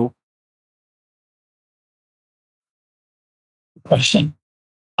other people? Question.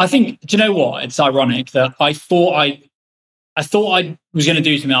 I think, do you know what? It's ironic that I thought I was going to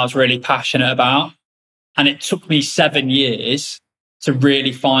do something I was really passionate about. And it took me 7 years to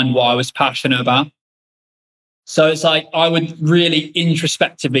really find what I was passionate about. So it's like, I would really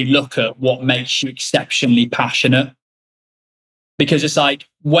introspectively look at what makes you exceptionally passionate. Because it's like,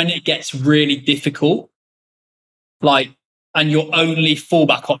 when it gets really difficult, like, and your only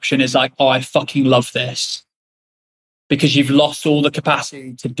fallback option is like, oh, I fucking love this. Because you've lost all the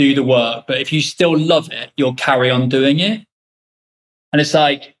capacity to do the work. But if you still love it, you'll carry on doing it. And it's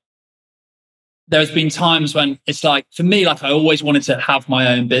like, there's been times when it's like, for me, like, I always wanted to have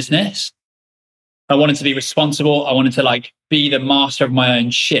my own business. I wanted to be responsible. I wanted to like be the master of my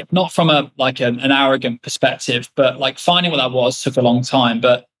own ship, not from an arrogant perspective, but like finding what that was took a long time.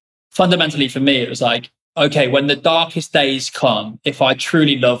 But fundamentally for me, it was like, okay, when the darkest days come, if I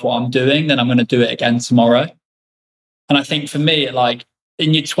truly love what I'm doing, then I'm going to do it again tomorrow. And I think for me, like,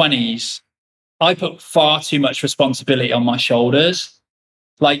 in your 20s, I put far too much responsibility on my shoulders.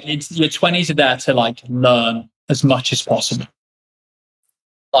 Like, your 20s are there to like learn as much as possible.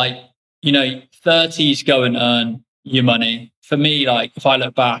 Like, 30s, go and earn your money. For me, like, if I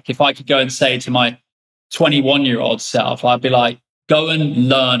look back, if I could go and say to my 21-year-old self, I'd be like, go and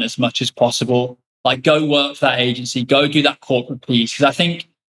learn as much as possible. Like, go work for that agency, go do that corporate piece. Because I think,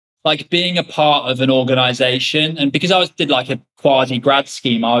 like, being a part of an organization, and because I did like a quasi grad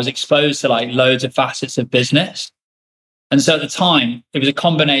scheme, I was exposed to like loads of facets of business. And so at the time, it was a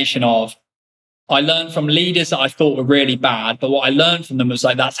combination of, I learned from leaders that I thought were really bad, but what I learned from them was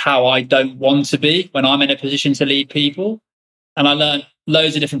like, that's how I don't want to be when I'm in a position to lead people. And I learned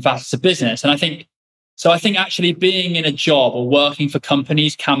loads of different facets of business. And I think actually being in a job or working for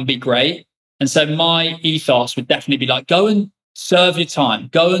companies can be great. And so my ethos would definitely be like, go and serve your time,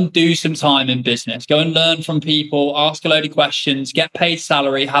 go and do some time in business, go and learn from people, ask a load of questions, get paid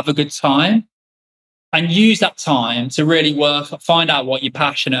salary, have a good time. And use that time to really work, find out what you're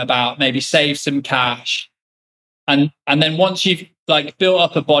passionate about, maybe save some cash. And then once you've like built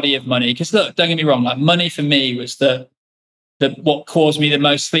up a body of money, because look, don't get me wrong, like money for me was the what caused me the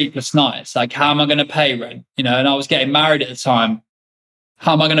most sleepless nights. Like, how am I going to pay rent? And I was getting married at the time.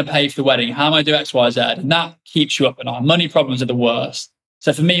 How am I going to pay for the wedding? How am I going to do X, Y, Z? And that keeps you up at night. Money problems are the worst.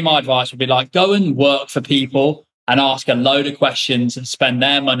 So for me, my advice would be like, go and work for people and ask a load of questions and spend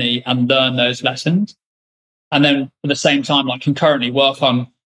their money and learn those lessons. And then at the same time, like, concurrently work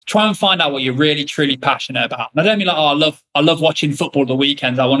on try and find out what you're really, truly passionate about. And I don't mean like, oh, I love watching football the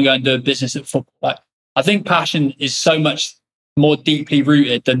weekends. I want to go and do a business at football. Like, I think passion is so much more deeply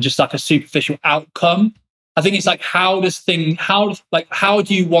rooted than just like a superficial outcome. I think it's like, how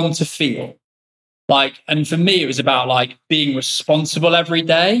do you want to feel? Like, and for me, it was about like being responsible every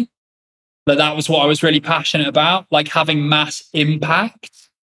day. That was what I was really passionate about, like having mass impact.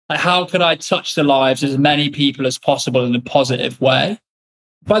 Like, how could I touch the lives of as many people as possible in a positive way?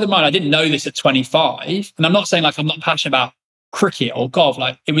 By the way, I didn't know this at 25. And I'm not saying like I'm not passionate about cricket or golf.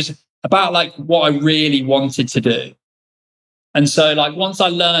 Like, it was about like what I really wanted to do. And so like once I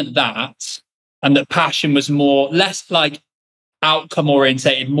learned that, and that passion was less like outcome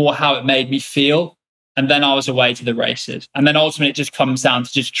orientated, more how it made me feel. And then I was away to the races. And then ultimately it just comes down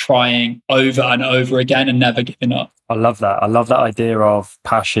to just trying over and over again and never giving up. I love that. I love that idea of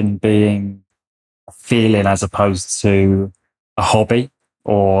passion being a feeling as opposed to a hobby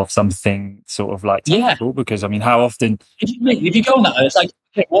or something sort of like tactical. Because I mean, how often if you go on that, it's like,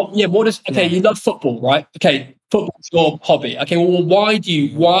 okay, you love football, right? Okay, football's your hobby. Okay, well, why do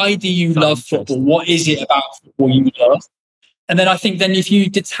you love football? What is it about football you love? And then I think then if you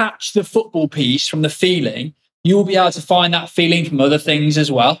detach the football piece from the feeling, you'll be able to find that feeling from other things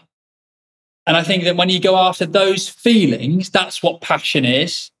as well. And I think that when you go after those feelings, that's what passion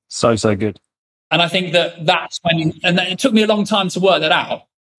is. So good. And I think that's when and then it took me a long time to work that out,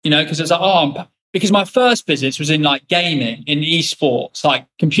 because it's like, because my first business was in like gaming, in esports, like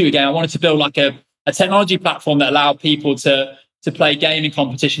computer game. I wanted to build like a technology platform that allowed people to play gaming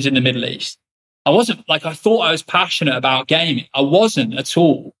competitions in the Middle East. I wasn't like, I thought I was passionate about gaming. I wasn't at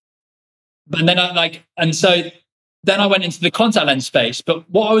all. But then so then I went into the contact lens space. But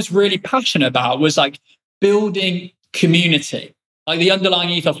what I was really passionate about was like building community. Like the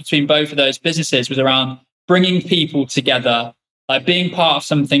underlying ethos between both of those businesses was around bringing people together, like being part of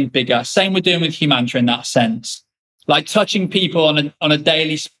something bigger. Same we're doing with Humantra in that sense, like touching people on a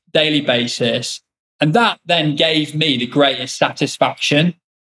daily basis. And that then gave me the greatest satisfaction.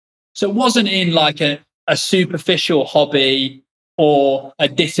 So it wasn't in like a superficial hobby or a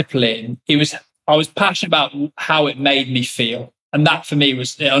discipline. I was passionate about how it made me feel. And that for me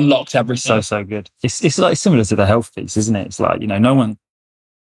it unlocked everything. So good. It's like similar to the health piece, isn't it? It's like, no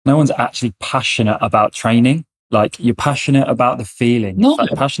one's actually passionate about training. Like, you're passionate about the feeling. No.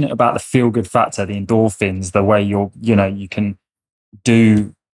 You're passionate about the feel-good factor, the endorphins, the way you can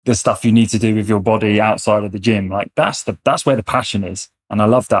do the stuff you need to do with your body outside of the gym. Like, that's where the passion is. And I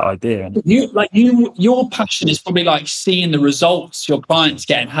love that idea. Your passion is probably like seeing the results your clients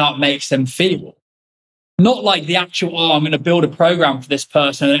get and how it makes them feel. Not like the actual, I'm going to build a program for this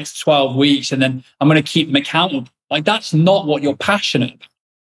person in the next 12 weeks and then I'm going to keep them accountable. Like, that's not what you're passionate about.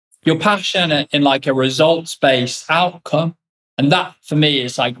 You're passionate in like a results-based outcome. And that for me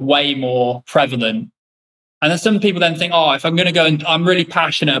is like way more prevalent. And then some people then think, if I'm going to go and I'm really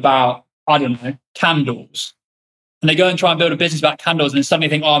passionate about, I don't know, candles. And they go and try and build a business about candles and then suddenly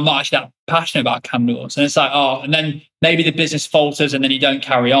think, I'm not actually that passionate about candles. And it's like, and then maybe the business falters and then you don't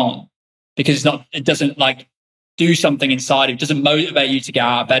carry on because it doesn't like do something inside. It doesn't motivate you to get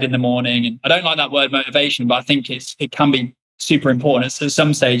out of bed in the morning. And I don't like that word motivation, but I think it can be super important at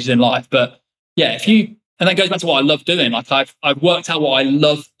some stages in life. But yeah, and that goes back to what I love doing. Like I've worked out what I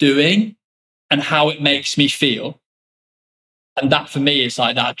love doing and how it makes me feel. And that for me is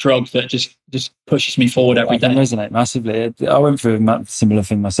like that drug that just pushes me forward every day. I can resonate massively. I went through a similar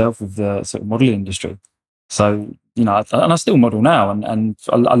thing myself with the sort of modelling industry. So, and I still model now and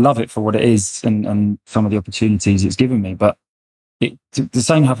I love it for what it is and some of the opportunities it's given me. But the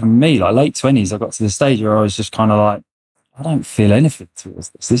same happened with me. Like late 20s, I got to the stage where I was just kind of like, I don't feel anything towards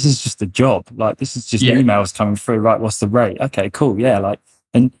this. This is just a job. Like, this is just emails coming through. Right, what's the rate? Okay, cool. Yeah,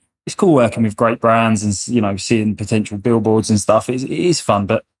 and it's cool working with great brands and, seeing potential billboards and stuff. It is fun,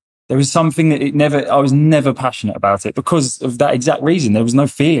 but there was something that I was never passionate about it because of that exact reason. There was no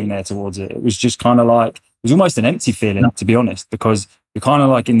feeling there towards it. It was just kind of like, it was almost an empty feeling, to be honest, because you're kind of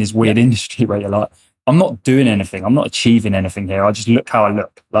like in this weird industry where you're like, I'm not doing anything. I'm not achieving anything here. I just look how I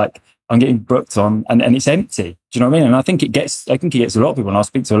look. Like, I'm getting booked on and it's empty. Do you know what I mean? And I think it gets a lot of people, and I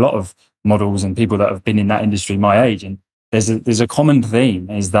speak to a lot of models and people that have been in that industry my age, and there's a common theme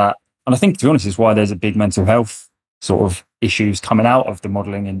is that, and I think, to be honest, is why there's a big mental health sort of issues coming out of the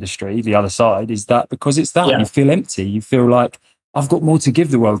modeling industry. The other side is that because it's that you feel empty. You feel like I've got more to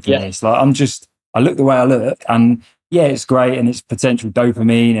give the world than this. Like I look the way I look, and it's great, and it's potential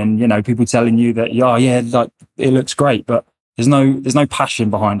dopamine, and people telling you that like it looks great, but there's no passion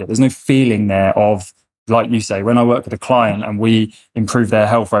behind it. There's no feeling there of like you say, when I work with a client and we improve their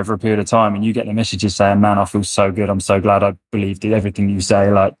health over a period of time, and you get the messages saying, man, I feel so good. I'm so glad I believed everything you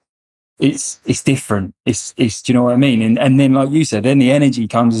say. Like, it's different. It's, do you know what I mean? And then, like you said, then the energy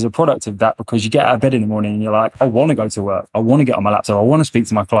comes as a product of that, because you get out of bed in the morning and you're like, I want to go to work. I want to get on my laptop. I want to speak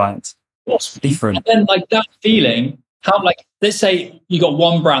to my clients. It's different. And then like that feeling, how, like, let's say you got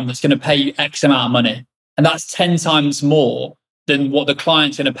one brand that's going to pay you X amount of money, and that's 10 times more than what the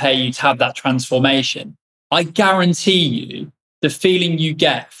client's going to pay you to have that transformation. I guarantee you the feeling you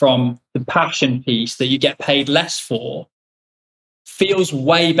get from the passion piece that you get paid less for feels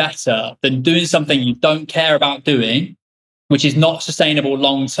way better than doing something you don't care about doing, which is not sustainable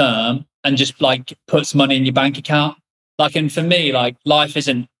long term and just like puts money in your bank account. Like, and for me, like, life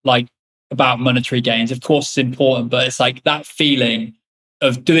isn't like about monetary gains. Of course it's important, but it's like that feeling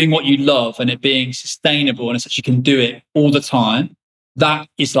of doing what you love and it being sustainable and such you can do it all the time. That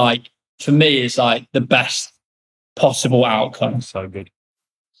is like, for me, is like the best possible outcome. So good.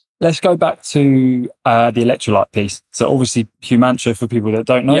 Let's go back to the electrolyte piece. So obviously Humantra, for people that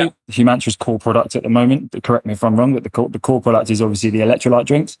don't know, Humantra's core product at the moment, correct me if I'm wrong, but the core product is obviously the electrolyte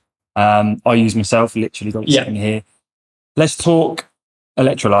drinks. I use myself, literally got it sitting here. Let's talk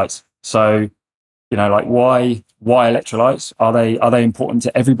electrolytes. So, you know, like why electrolytes? Are they important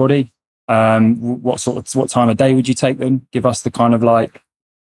to everybody? What time of day would you take them? Give us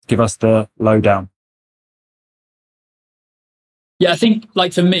the lowdown. Yeah, I think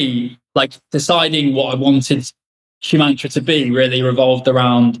like for me, like deciding what I wanted Humantra to be really revolved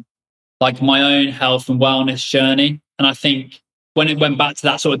around like my own health and wellness journey. And I think when it went back to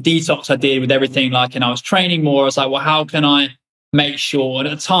that sort of detox I did with everything, like, and I was training more, I was like, well, how can I make sure? And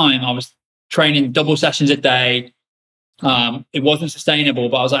at the time I was training double sessions a day. It wasn't sustainable,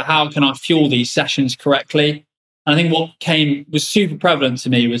 but I was like, how can I fuel these sessions correctly? And I think what was super prevalent to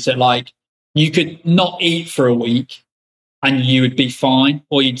me was that like you could not eat for a week and you would be fine,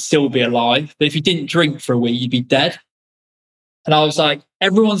 or you'd still be alive. But if you didn't drink for a week, you'd be dead. And I was like,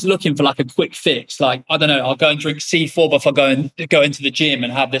 everyone's looking for like a quick fix. Like, I don't know, I'll go and drink C4 before I go into the gym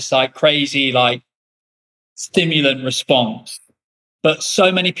and have this like crazy like stimulant response. But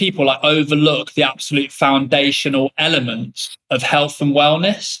so many people like overlook the absolute foundational elements of health and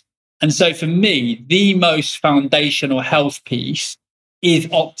wellness. And so for me, the most foundational health piece is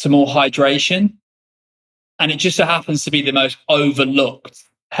optimal hydration. And it just so happens to be the most overlooked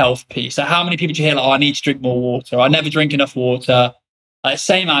health piece. So how many people do you hear like, oh, I need to drink more water. I never drink enough water.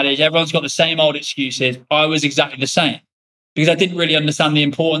 Same adage, everyone's got the same old excuses. I was exactly the same because I didn't really understand the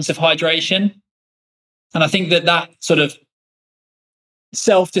importance of hydration. And I think that sort of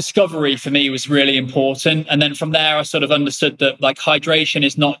self-discovery for me was really important. And then from there, I sort of understood that like hydration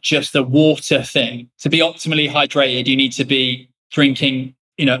is not just a water thing. To be optimally hydrated, you need to be drinking,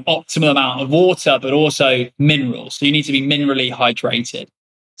 you know, optimal amount of water, but also minerals. So you need to be minerally hydrated.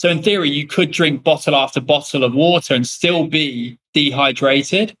 So in theory, you could drink bottle after bottle of water and still be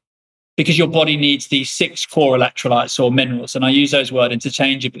dehydrated because your body needs these 6 core electrolytes or minerals. And I use those words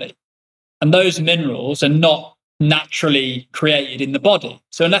interchangeably. And those minerals are not naturally created in the body.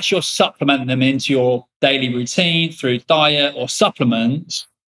 So unless you're supplementing them into your daily routine through diet or supplements,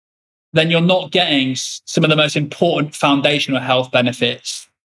 then you're not getting some of the most important foundational health benefits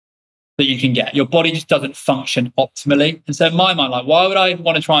that you can get. Your body just doesn't function optimally. And so in my mind, like, why would I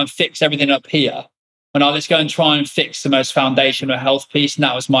want to try and fix everything up here when let's go and try and fix the most foundational health piece? And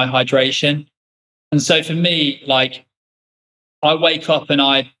that was my hydration. And so for me, like, I wake up and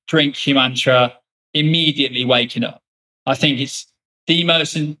I drink Humantra immediately waking up. I think it's the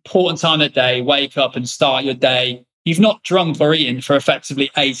most important time of the day. Wake up and start your day. You've not drunk or eaten for effectively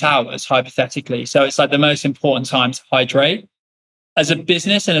 8 hours, hypothetically. So it's like the most important time to hydrate. As a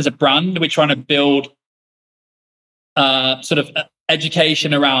business and as a brand, we're trying to build sort of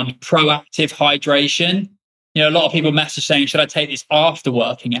education around proactive hydration. You know, a lot of people message saying, should I take this after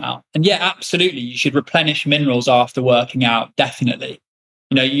working out? And yeah, absolutely. You should replenish minerals after working out. Definitely.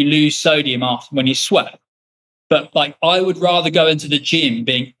 You know, you lose sodium after when you sweat. But like, I would rather go into the gym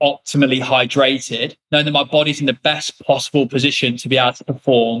being optimally hydrated, knowing that my body's in the best possible position to be able to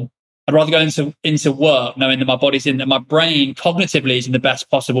perform. I'd rather go into work knowing that my brain cognitively is in the best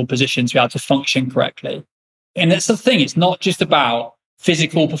possible position to be able to function correctly. And that's the thing. It's not just about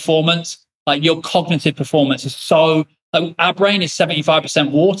physical performance. Like, your cognitive performance is so, like, our brain is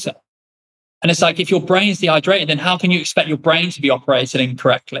 75% water. And it's like, if your brain's dehydrated, then how can you expect your brain to be operating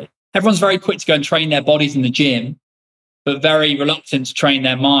correctly? Everyone's very quick to go and train their bodies in the gym, but very reluctant to train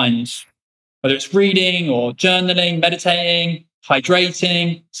their minds, whether it's reading or journaling, meditating,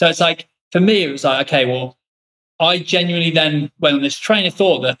 hydrating. So it's like, for me, it was like, okay, well, I genuinely then went on this train of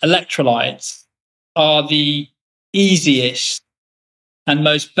thought that electrolytes are the easiest and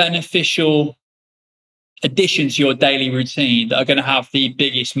most beneficial additions to your daily routine that are going to have the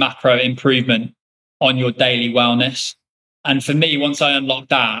biggest macro improvement on your daily wellness. And for me, once I unlocked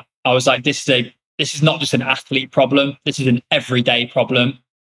that, I was like, this is not just an athlete problem. This is an everyday problem.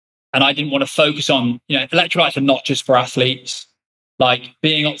 And I didn't want to focus on, electrolytes are not just for athletes. Like,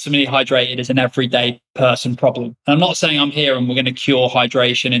 being optimally hydrated is an everyday person problem. And I'm not saying I'm here and we're going to cure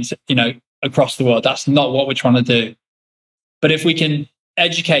hydration across the world. That's not what we're trying to do. But if we can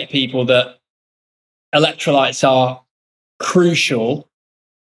educate people that electrolytes are crucial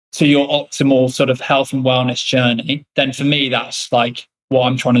to your optimal sort of health and wellness journey, then for me, that's like what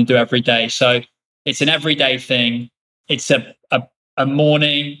I'm trying to do every day. So it's an everyday thing. It's a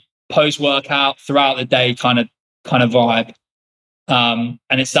morning, post-workout, throughout the day kind of vibe. And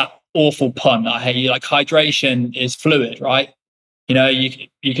it's that awful pun that I hate. Like, hydration is fluid, right?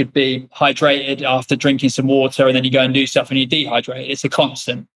 You could be hydrated after drinking some water, and then you go and do stuff and you dehydrate. It's a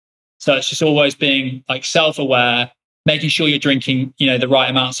constant. So it's just always being like self-aware, making sure you're drinking, the right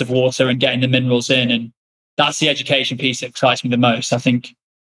amounts of water and getting the minerals in. And that's the education piece that excites me the most. I think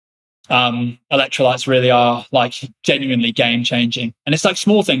electrolytes really are like genuinely game changing. And it's like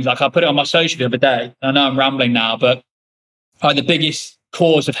small things. Like, I put it on my social the other day. I know I'm rambling now, but the biggest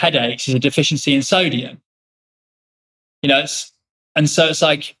cause of headaches is a deficiency in sodium. And so it's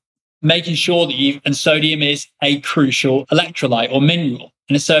like making sure that and sodium is a crucial electrolyte or mineral.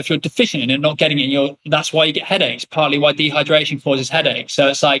 And so if you're deficient in it, not getting it, that's why you get headaches, partly why dehydration causes headaches. So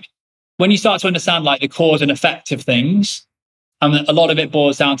it's like, when you start to understand like the cause and effect of things, and a lot of it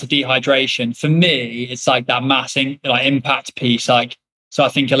boils down to dehydration. For me, it's like that mass impact piece. Like, so I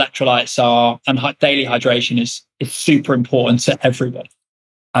think electrolytes and daily hydration is super important to everybody.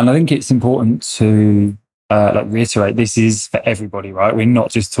 And I think it's important to reiterate, this is for everybody, right? We're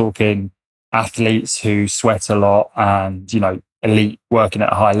not just talking athletes who sweat a lot and, elite working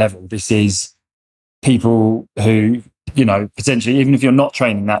at a high level. This is people who, potentially, even if you're not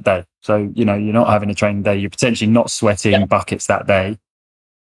training that day, so, you're not having a training day, you're potentially not sweating buckets that day,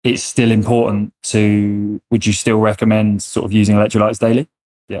 it's still important would you still recommend sort of using electrolytes daily?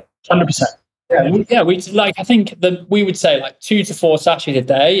 Yeah. 100%. Yeah. I think that we would say like 2 to 4 sachets a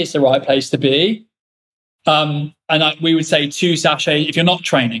day is the right place to be. And we would say 2 sachets if you're not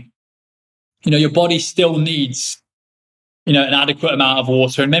training. Your body still needs, an adequate amount of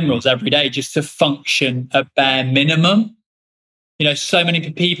water and minerals every day just to function at bare minimum. So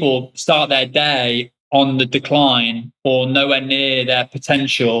many people start their day on the decline or nowhere near their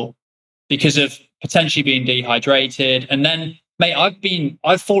potential because of potentially being dehydrated. And then, mate,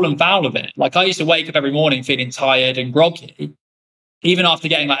 I've fallen foul of it. Like, I used to wake up every morning feeling tired and groggy, even after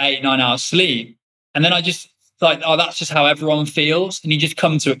getting like 8-9 hours sleep. And then I just like, oh, that's just how everyone feels. And you just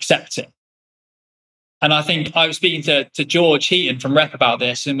come to accept it. And I think I was speaking to George Heaton from Rep about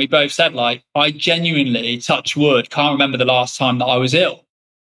this, and we both said, like, I genuinely, touch wood, can't remember the last time that I was ill.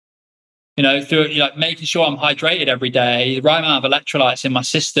 Through making sure I'm hydrated every day, the right amount of electrolytes in my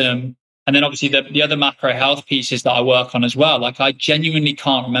system, and then obviously the other macro health pieces that I work on as well. Like, I genuinely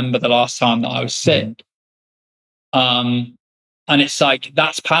can't remember the last time that I was sick. And it's like,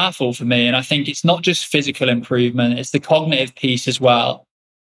 that's powerful for me. And I think it's not just physical improvement, it's the cognitive piece as well.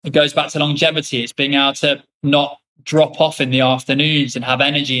 It goes back to longevity. It's being able to not drop off in the afternoons and have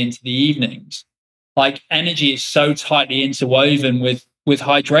energy into the evenings. Like, energy is so tightly interwoven with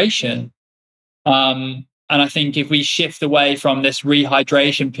hydration. And I think if we shift away from this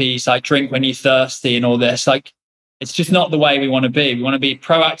rehydration piece, like drink when you're thirsty and all this, like, it's just not the way we want to be. We want to be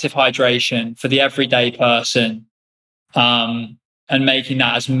proactive hydration for the everyday person, and making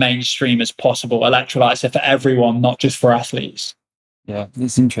that as mainstream as possible. Electrolytes are for everyone, not just for athletes. Yeah,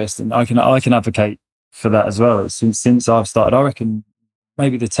 it's interesting. I can advocate for that as well. Since I've started, I reckon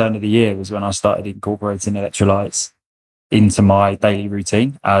maybe the turn of the year was when I started incorporating electrolytes into my daily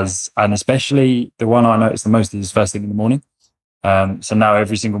routine, and especially the one I noticed the most is first thing in the morning. So now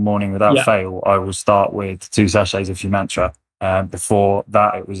every single morning without fail, I will start with 2 sachets of Fumantra. Before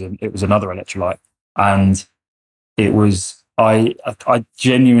that, it was another electrolyte, and it was I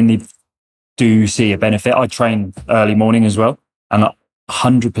genuinely do see a benefit. I train early morning as well, and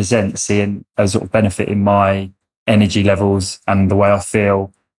 100% seeing a sort of benefit in my energy levels and the way I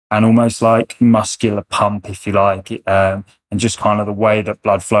feel, and almost like muscular pump, if you like, and just kind of the way that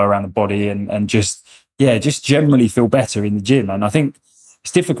blood flow around the body, and just generally feel better in the gym. And I think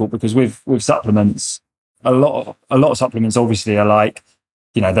it's difficult because with supplements, a lot of supplements obviously are like,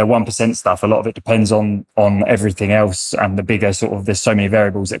 they're 1% stuff. A lot of it depends on everything else, and the bigger sort of, there's so many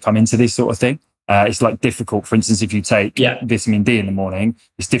variables that come into this sort of thing. It's like difficult, for instance, if you take vitamin D in the morning,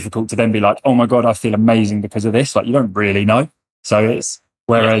 it's difficult to then be like, oh my God, I feel amazing because of this. Like, you don't really know. So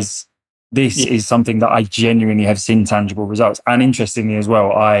whereas this is something that I genuinely have seen tangible results. And interestingly as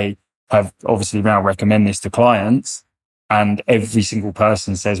well, I have obviously now recommend this to clients, and every single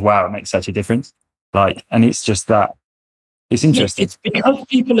person says, wow, it makes such a difference. Like, and it's just that it's interesting. It's because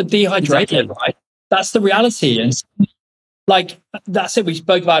people are dehydrated, right? That's the reality. And like, that's it. We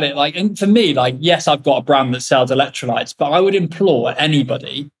spoke about it. Like, and for me, like, yes, I've got a brand that sells electrolytes, but I would implore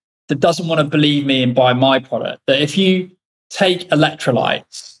anybody that doesn't want to believe me and buy my product, that if you take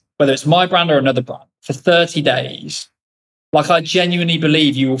electrolytes, whether it's my brand or another brand, for 30 days, like, I genuinely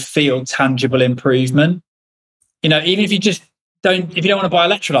believe you will feel tangible improvement. You know, even if you don't want to buy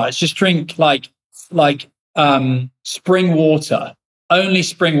electrolytes, just drink like spring water, only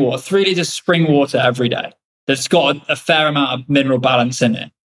spring water, 3 liters of spring water every day. That's got a fair amount of mineral balance in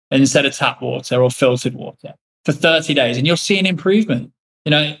it, instead of tap water or filtered water, for 30 days, and you'll see an improvement.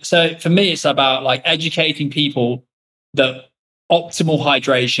 You know, so for me, it's about like educating people that optimal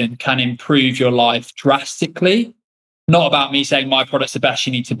hydration can improve your life drastically. Not about me saying my product's the best,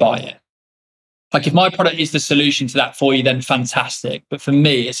 you need to buy it. Like, if my product is the solution to that for you, then fantastic. But for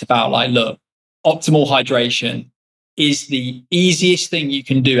me, it's about like, look, optimal hydration is the easiest thing you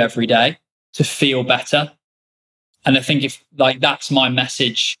can do every day to feel better. And I think if like that's my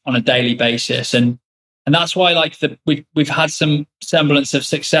message on a daily basis, and that's why like we've had some semblance of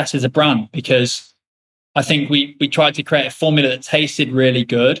success as a brand, because I think we tried to create a formula that tasted really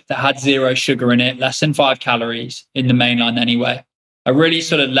good, that had 0 sugar in it, less than 5 calories in the mainline anyway, a really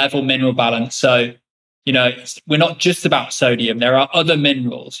sort of level mineral balance. So, you know, we're not just about sodium. There are other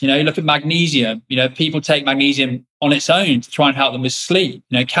minerals. You know, you look at magnesium. You know, people take magnesium on its own to try and help them with sleep.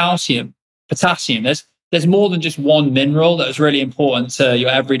 You know, calcium, potassium. There's more than just one mineral that is really important to your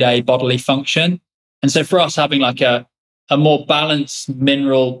everyday bodily function. And so for us, having like a more balanced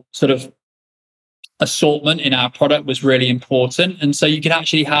mineral sort of assortment in our product was really important. And so you could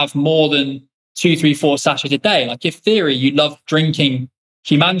actually have more than 2, 3, 4 sachets a day. Like, if theory, you love drinking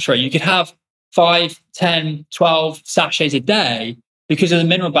Humantra, you could have 5, 10, 12 sachets a day, because of the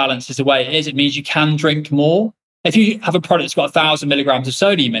mineral balance is the way it is. It means you can drink more. If you have a product that's got 1,000 milligrams of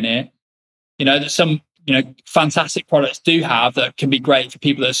sodium in it, you know, that some, you know, fantastic products do have that can be great for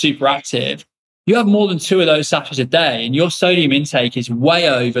people that are super active. You have more than 2 of those sachets a day, and your sodium intake is way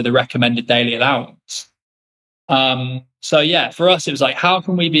over the recommended daily allowance. So yeah, for us, it was like, how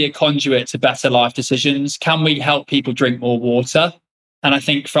can we be a conduit to better life decisions? Can we help people drink more water? And I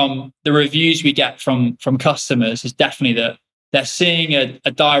think from the reviews we get from customers is definitely that they're seeing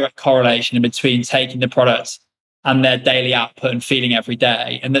a direct correlation in between taking the products and their daily output and feeling every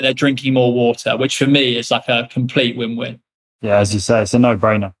day, and that they're drinking more water, which for me is like a complete win-win. Yeah, as you say, it's a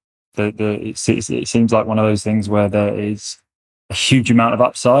no-brainer. It seems like one of those things where there is a huge amount of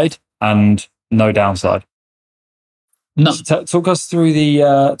upside and no downside. No. So talk us through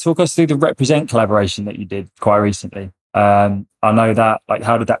the Represent collaboration that you did quite recently. I know that, like,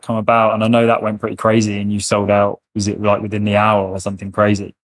 how did that come about? And I know that went pretty crazy, and you sold out. Was it like within the hour or something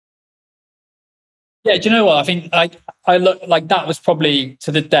crazy? Yeah, do you know what? I think I look like that was probably,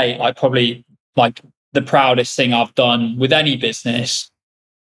 to the date, probably like the proudest thing I've done with any business.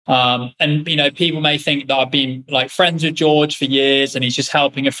 And you know, people may think that I've been like friends with George for years and he's just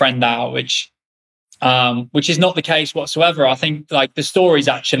helping a friend out, which is not the case whatsoever. I think like the story's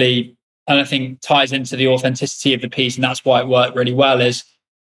actually, and I think ties into the authenticity of the piece, and that's why it worked really well, is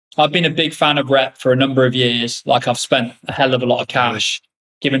I've been a big fan of Rep for a number of years. Like, I've spent a hell of a lot of cash,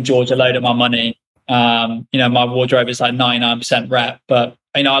 given George a load of my money. You know, my wardrobe is like 99% Rep, but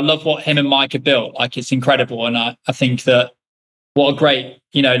you know, I love what him and Mike have built. Like, it's incredible. And I think that what a great,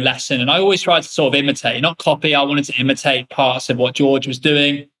 you know, lesson. And I always tried to sort of imitate, not copy. I wanted to imitate parts of what George was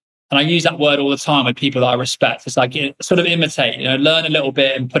doing. And I use that word all the time with people that I respect. It's like, sort of imitate, you know, learn a little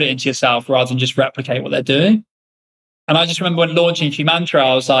bit and put it into yourself rather than just replicate what they're doing. And I just remember when launching Humantra,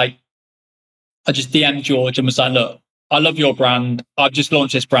 I was like, I just DM'd George and was like, look, I love your brand. I've just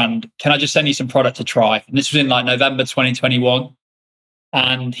launched this brand. Can I just send you some product to try? And this was in like November 2021.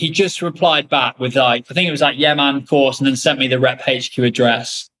 And he just replied back with like, I think it was like, yeah, man, of course. And then sent me the Rep HQ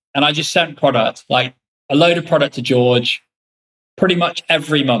address. And I just sent product, like a load of product to George pretty much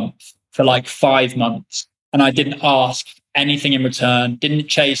every month for like 5 months. And I didn't ask anything in return, didn't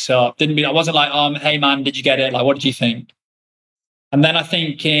chase up, I wasn't like, hey man, did you get it? Like, what did you think? And then I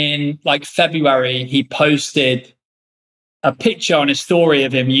think in like February, he posted a picture on his story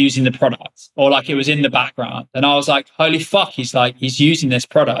of him using the product, or like it was in the background. And I was like, holy fuck, he's using this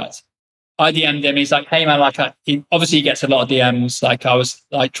product. I DM'd him. He's like, hey man, like obviously he gets a lot of DMs. Like I was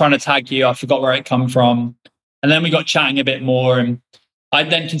like trying to tag you. I forgot where it come from. And then we got chatting a bit more, and I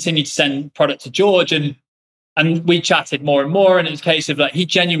then continued to send product to George, and we chatted more and more. And it was a case of like, he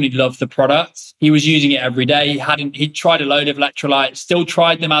genuinely loved the product. He was using it every day. He'd tried a load of electrolytes, still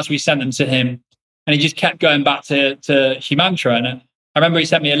tried them as we sent them to him. And he just kept going back to Humantra. And I remember he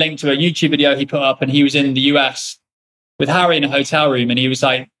sent me a link to a YouTube video he put up, and he was in the US with Harry in a hotel room. And he was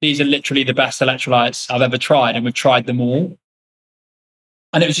like, these are literally the best electrolytes I've ever tried. And we've tried them all.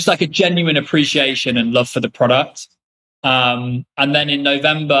 And it was just like a genuine appreciation and love for the product. And then in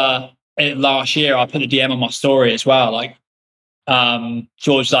November last year, I put a DM on my story as well. Like,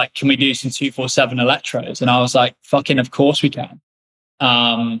 George, like, can we do some 247 electrodes? And I was like, fucking, of course we can.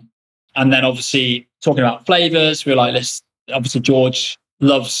 And then obviously talking about flavors, we were like, obviously George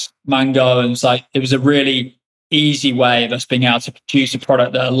loves mango. And it was a really easy way of us being able to produce a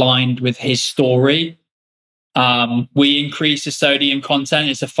product that aligned with his story. We increased the sodium content.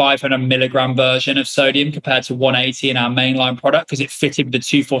 It's a 500 milligram version of sodium compared to 180 in our mainline product, because it fitted with the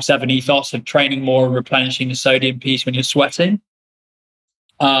 247 ethos of training more and replenishing the sodium piece when you're sweating.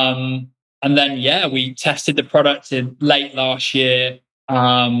 And then, we tested the product in late last year.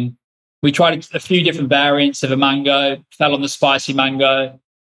 We tried a few different variants of a mango, fell on the spicy mango,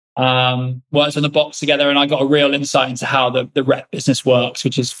 worked on the box together, and I got a real insight into how the rep business works,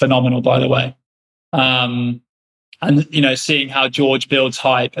 which is phenomenal, by the way. And, seeing how George builds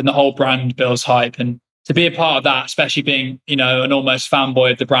hype and the whole brand builds hype, and to be a part of that, especially being, an almost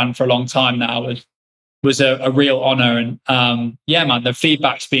fanboy of the brand for a long time now, was a real honor. And, man, the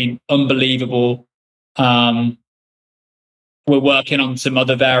feedback's been unbelievable. We're working on some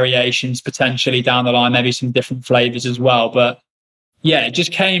other variations potentially down the line, maybe some different flavors as well. But yeah, it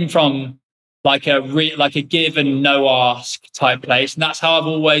just came from like a give and no ask type place. And that's how I've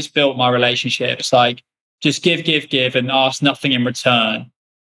always built my relationships. Like, just give and ask nothing in return.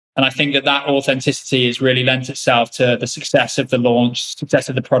 And I think that authenticity has really lent itself to the success of the launch, success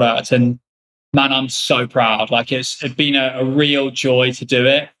of the product. And man, I'm so proud. Like, it's been a real joy to do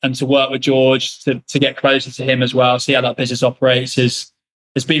it, and to work with George, to get closer to him as well, see how that business operates has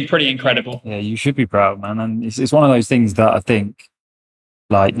been pretty incredible. Yeah, you should be proud, man. And it's one of those things that I think,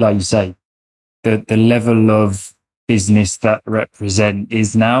 like you say, the level of business that represent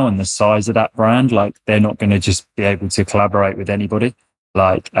is now, and the size of that brand, like, they're not going to just be able to collaborate with anybody.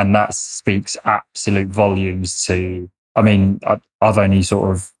 Like, and that speaks absolute volumes to, I mean, I've only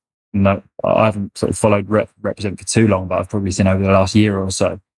sort of, I haven't sort of followed Represent for too long, but I've probably seen over the last year or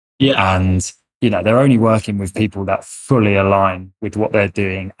so. Yeah. And, they're only working with people that fully align with what they're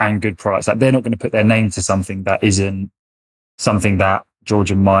doing and good products. Like, they're not going to put their name to something that isn't something that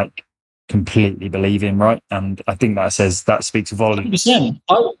George and Mike completely believe in, right? And I think that speaks volumes. 100%.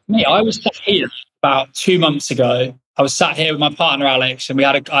 I was sat here about 2 months ago. I was sat here with my partner Alex, and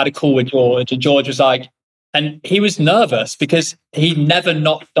I had a call with George, and George was like, and he was nervous because he'd never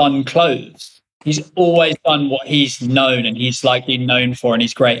not done clothes. He's always done what he's known and he's like been known for and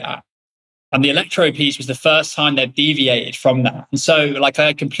he's great at. And the electro piece was the first time they've deviated from that. And so, like,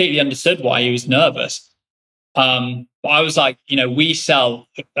 I completely understood why he was nervous. But I was like, we sell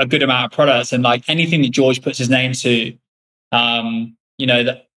a good amount of products, and like anything that George puts his name to,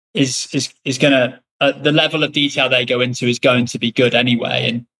 that is going to, the level of detail they go into is going to be good anyway.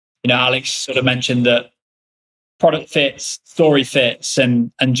 And, Alex sort of mentioned that product fits, story fits,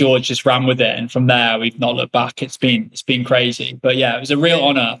 and George just ran with it. And from there, we've not looked back. It's been crazy. But yeah, it was a real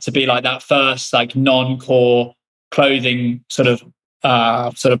honor to be like that first, like, non-core clothing sort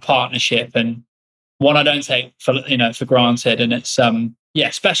of partnership, and one I don't take for granted. And it's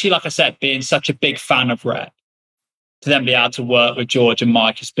especially, like I said, being such a big fan of Rep, to then be able to work with George and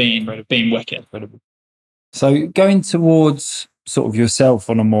Mike has been wicked. So going towards sort of yourself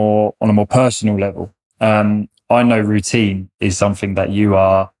on a more personal level, I know routine is something that you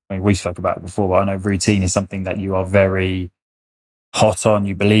are, I mean, we spoke about it before, but I know routine is something that you are very hot on,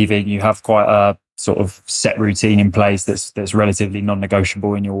 you believe in, you have quite a sort of set routine in place that's relatively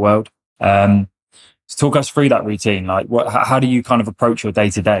non-negotiable in your world. So talk us through that routine. Like, how do you kind of approach your day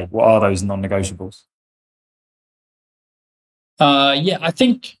to day? What are those non-negotiables? I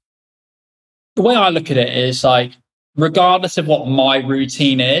think the way I look at it is, like, regardless of what my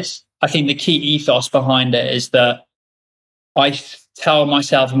routine is, I think the key ethos behind it is that I tell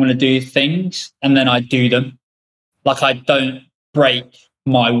myself I'm going to do things and then I do them. Like, I don't break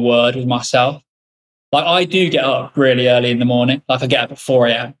my word with myself. Like, I do get up really early in the morning. Like, I get up at 4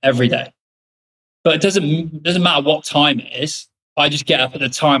 a.m. every day. But it doesn't matter what time it is. I just get up at the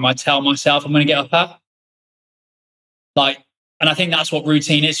time I tell myself I'm going to get up at. Like, And I think that's what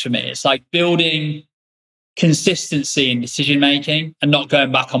routine is for me. It's like building consistency in decision making and not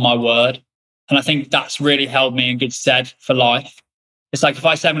going back on my word. And I think that's really held me in good stead for life. It's like if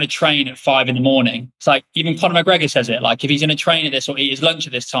I say I'm going to train at 5 a.m, it's like even Conor McGregor says it. Like if he's going to train at this or eat his lunch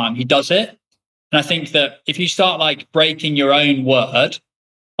at this time, he does it. And I think that if you start like breaking your own word,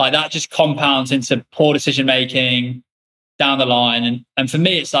 like that just compounds into poor decision making down the line. And for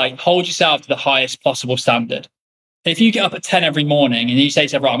me, it's like hold yourself to the highest possible standard. If you get up at 10 every morning and you say to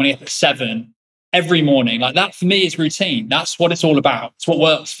yourself, right, I'm going to get up at 7 every morning, like that for me is routine. That's what it's all about. It's what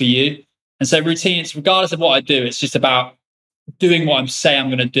works for you. And so routine, it's regardless of what I do, it's just about doing what I'm saying I'm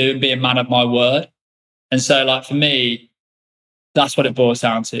going to do and be a man of my word. And so like for me, that's what it boils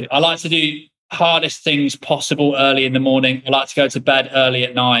down to. I like to do hardest things possible early in the morning. I like to go to bed early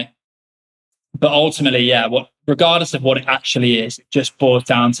at night. But ultimately, yeah, regardless of what it actually is, it just boils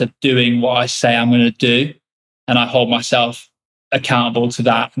down to doing what I say I'm going to do. And I hold myself accountable to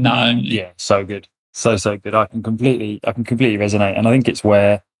that and that only. Yeah, so good. So good. I can completely resonate. And I think it's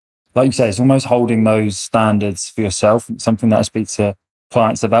where, like you say, it's almost holding those standards for yourself. It's something that I speak to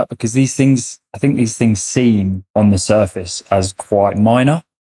clients about, because I think these things seem on the surface as quite minor.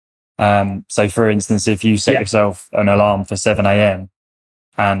 So for instance, if you set yourself an alarm for 7 a.m.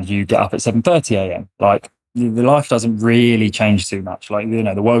 and you get up at 7:30 a.m., like the life doesn't really change too much. Like,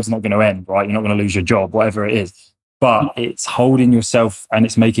 the world's not going to end, right? You're not going to lose your job, whatever it is. But it's holding yourself and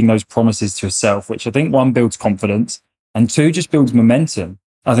it's making those promises to yourself, which I think 1 builds confidence and 2 just builds momentum.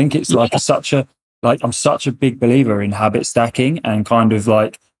 I think it's like I'm such a big believer in habit stacking and kind of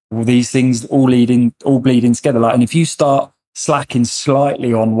like all these things all bleed in together. Like, and if you start slacking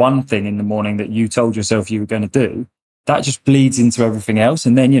slightly on one thing in the morning that you told yourself you were going to do, that just bleeds into everything else.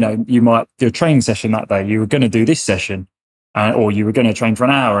 And then, you might do a training session that day. You were going to do this session, or you were going to train for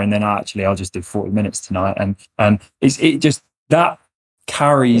an hour, and then I'll just do 40 minutes tonight. And it just that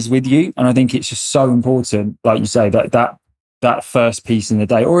carries with you. And I think it's just so important, like you say, that first piece in the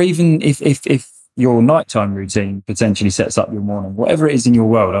day, or even if your nighttime routine potentially sets up your morning, whatever it is in your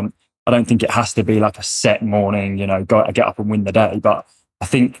world. I don't think it has to be like a set morning, get up and win the day. But I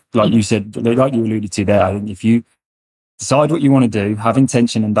think, like you said, like you alluded to there, I think if you decide what you want to do, have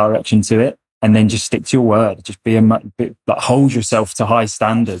intention and direction to it, and then just stick to your word, just be like hold yourself to high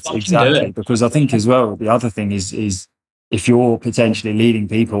standards. Exactly. Because I think as well, the other thing is if you're potentially leading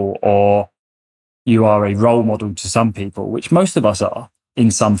people or you are a role model to some people, which most of us are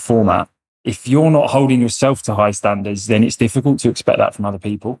in some format, if you're not holding yourself to high standards, then it's difficult to expect that from other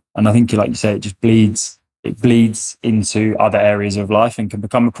people. And I think, like you say, it just bleeds into other areas of life and can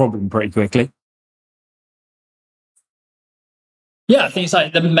become a problem pretty quickly. Yeah, I think it's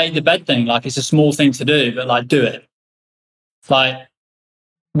like the make the bed thing. Like, it's a small thing to do, but like, do it. Like,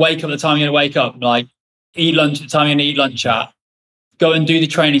 wake up at the time you're going to wake up. Like, eat lunch at the time you're going to eat lunch at. Go and do the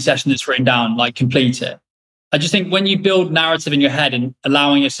training session that's written down. Like, complete it. I just think when you build narrative in your head and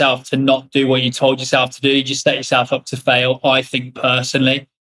allowing yourself to not do what you told yourself to do, you just set yourself up to fail, I think, personally.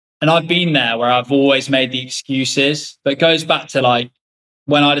 And I've been there where I've always made the excuses, but it goes back to like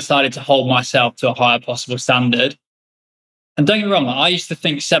when I decided to hold myself to a higher possible standard. And don't get me wrong, I used to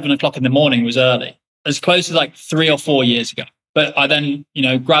think 7 o'clock in the morning was early, as close as like 3 or 4 years ago. But I then,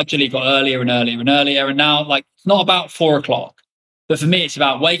 gradually got earlier and earlier and earlier. And now, like, it's not about 4 o'clock. But for me, it's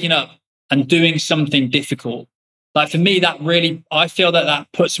about waking up and doing something difficult. Like, for me, I feel that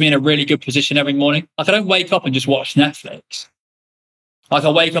puts me in a really good position every morning. Like, I don't wake up and just watch Netflix. Like, I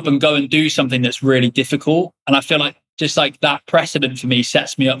wake up and go and do something that's really difficult. And I feel like just like that precedent for me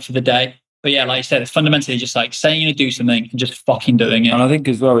sets me up for the day. But yeah, like you said, it's fundamentally just like saying you're going to do something and just fucking doing it. And I think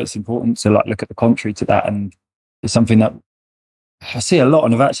as well, it's important to like look at the contrary to that. And it's something that I see a lot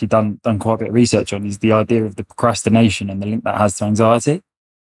and I've actually done quite a bit of research on, is the idea of the procrastisation and the link that has to anxiety.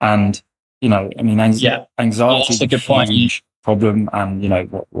 And, anxiety is a huge problem.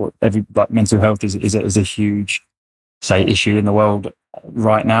 And, what every like mental health is a huge, say, issue in the world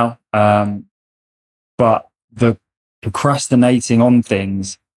right now. But the procrastinating on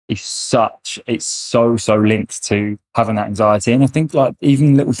things it's so linked to having that anxiety. And I think like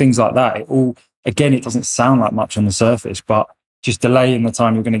even little things like that, it doesn't sound like much on the surface, but just delaying the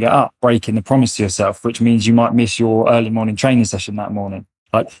time you're going to get up, breaking the promise to yourself, which means you might miss your early morning training session that morning.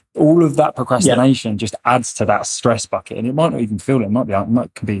 Like all of that procrastination just adds to that stress bucket, and it might not even feel it.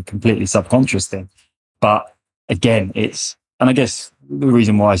 It could be a completely subconscious thing. But again, and I guess the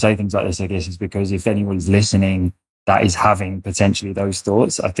reason why I say things like this, I guess, is because if anyone's listening that is having potentially those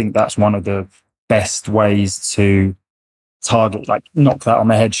thoughts, I think that's one of the best ways to target, like knock that on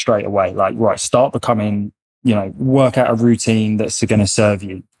the head straight away. Like, right, start becoming work out a routine that's going to serve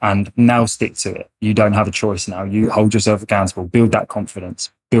you and now stick to it. You don't have a choice now. You hold yourself accountable, build that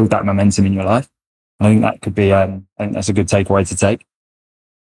confidence, build that momentum in your life. I think that could be, I think that's a good takeaway to take.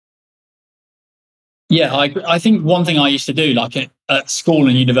 Yeah, I think one thing I used to do, like at school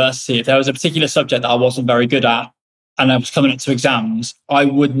and university, if there was a particular subject that I wasn't very good at and I was coming up to exams, I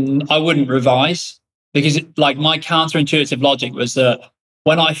wouldn't revise, because like my counterintuitive logic was that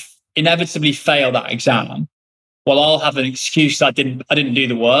when I inevitably fail that exam, well, I'll have an excuse. I didn't do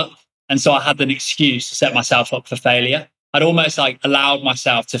the work. And so I had an excuse to set myself up for failure. I'd almost like allowed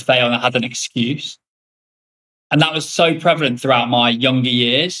myself to fail and I had an excuse. And that was so prevalent throughout my younger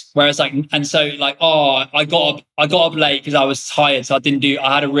years. Whereas I got up late because I was tired. So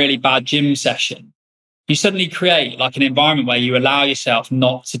I had a really bad gym session. You suddenly create like an environment where you allow yourself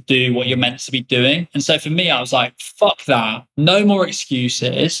not to do what you're meant to be doing. And so for me, I was like, fuck that. No more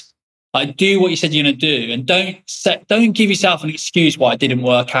excuses. Like, do what you said you're going to do. And don't give yourself an excuse why it didn't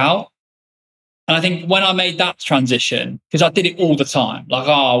work out. And I think when I made that transition, because I did it all the time, like,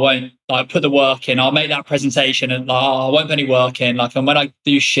 I won't like put the work in. I'll make that presentation and I won't put any work in. Like, and when I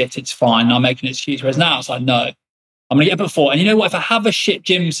do shit, it's fine. I'll make an excuse. Whereas now it's like, no, I'm going to get up at 4. And you know what? If I have a shit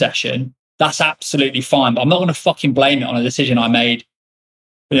gym session, that's absolutely fine. But I'm not going to fucking blame it on a decision I made,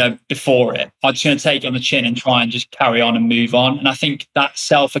 before it. I'm just going to take it on the chin and try and just carry on and move on. And I think that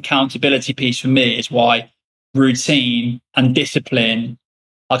self-accountability piece for me is why routine and discipline,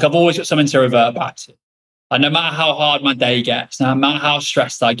 like I've always got something to revert back to. Like no matter how hard my day gets, no matter how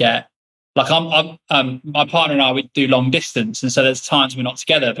stressed I get, like my partner and I, we do long distance. And so there's times we're not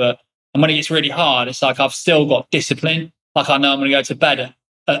together, but when it gets really hard, it's like I've still got discipline. Like I know I'm going to go to bed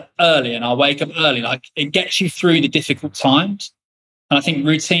early and I'll wake up early. Like it gets you through the difficult times. And I think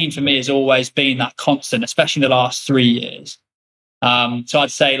routine for me has always been that constant, especially in the last 3 years. So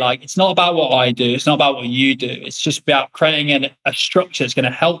I'd say like, it's not about what I do. It's not about what you do. It's just about creating a structure that's going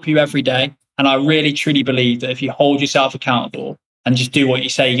to help you every day. And I really, truly believe that if you hold yourself accountable and just do what you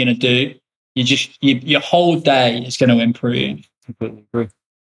say you're going to do, your whole day is going to improve. Completely agree.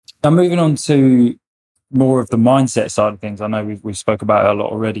 Now moving on to more of the mindset side of things. I know we've spoke about it a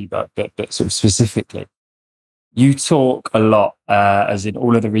lot already, but sort of specifically, you talk a lot, as in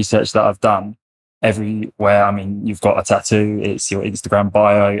all of the research that I've done, everywhere. I mean, you've got a tattoo, it's your Instagram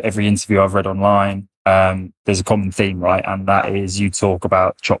bio, every interview I've read online, there's a common theme, right? And that is you talk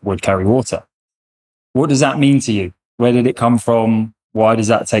about chop wood, carry water. What does that mean to you? Where did it come from? Why does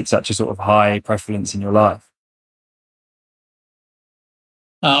that take such a sort of high prevalence in your life?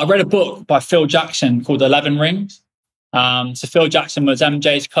 I read a book by Phil Jackson called 11 Rings. So Phil Jackson was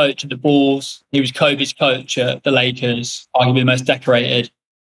MJ's coach at the Bulls. He was Kobe's coach at the Lakers, arguably the most decorated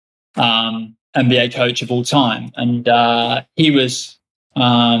NBA coach of all time. And he was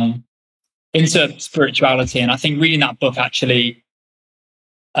into spirituality. And I think reading that book actually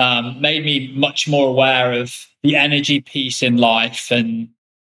made me much more aware of the energy piece in life. And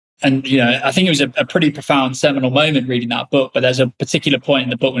I think it was a pretty profound seminal moment reading that book. But there's a particular point in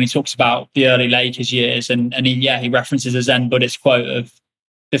the book when he talks about the early Lakers years, and he references a Zen Buddhist quote of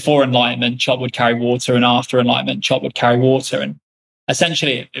before enlightenment, chop wood, carry water, and after enlightenment, chop wood, carry water. And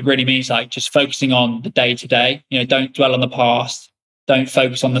essentially, it really means like just focusing on the day to day. Don't dwell on the past, don't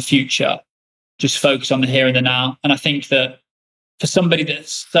focus on the future, just focus on the here and the now. And I think that for somebody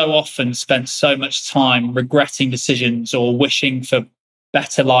that's so often spent so much time regretting decisions or wishing for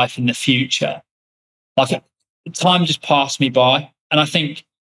better life in the future, like time just passed me by. And I think,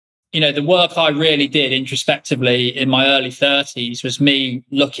 the work I really did introspectively in my early 30s was me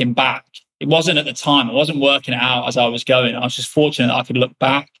looking back. It wasn't at the time, I wasn't working it out as I was going. I was just fortunate that I could look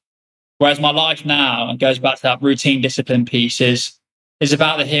back. Whereas my life now, and goes back to that routine discipline piece, is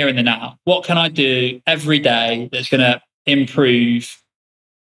about the here and the now. What can I do every day that's going to improve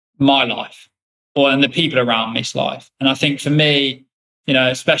my life and the people around me's life? And I think for me,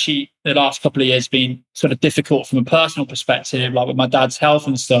 especially the last couple of years been sort of difficult from a personal perspective, like with my dad's health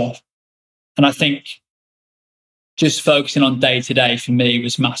and stuff. And I think just focusing on day to day for me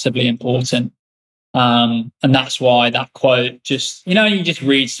was massively important. And that's why that quote just, you just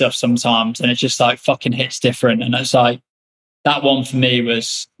read stuff sometimes and it just like fucking hits different. And it's like, that one for me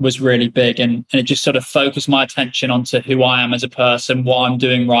was really big. And it just sort of focused my attention onto who I am as a person, what I'm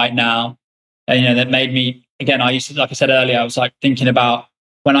doing right now. And, that made me, again, I used to, like I said earlier, I was like thinking about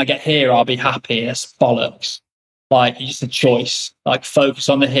when I get here, I'll be happy. That's bollocks. Like it's just a choice, like focus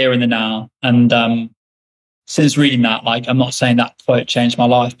on the here and the now. And since reading that, like, I'm not saying that quote changed my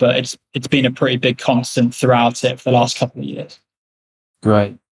life, but it's been a pretty big constant throughout it for the last couple of years.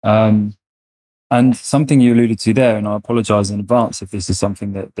 Great. And something you alluded to there, and I apologize in advance if this is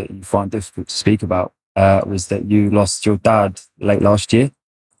something that you find difficult to speak about, was that you lost your dad late last year.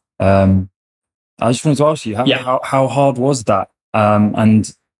 I just wanted to ask you, how hard was that?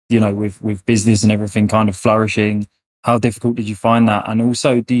 And, you know, with business and everything kind of flourishing, how difficult did you find that? And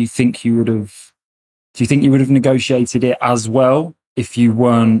also, do you think you would have negotiated it as well if you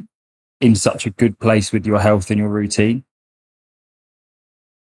weren't in such a good place with your health and your routine?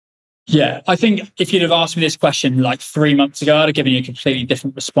 Yeah, I think if you'd have asked me this question like 3 months ago, I'd have given you a completely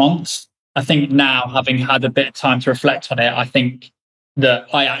different response. I think now, having had a bit of time to reflect on it, I think that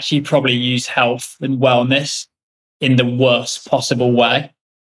I actually probably use health and wellness in the worst possible way.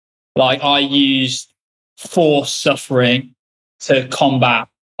 Like, I used forced suffering to combat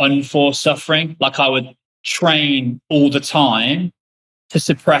unforced suffering. Like, I would train all the time to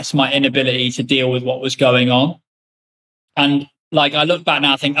suppress my inability to deal with what was going on. And like, I look back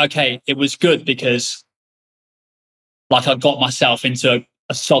now, I think, okay, it was good because like I got myself into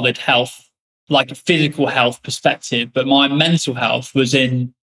a solid health, like a physical health perspective, but my mental health was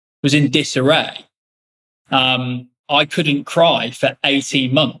in disarray. I couldn't cry for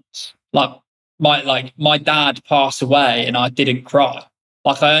 18 months. My dad passed away and I didn't cry.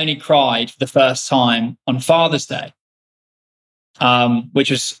 Like, I only cried for the first time on Father's Day,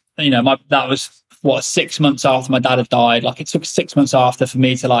 which was, that was 6 months after my dad had died. Like, it took 6 months after for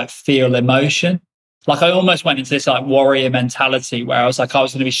me to like feel emotion. Like, I almost went into this like warrior mentality where I was like, I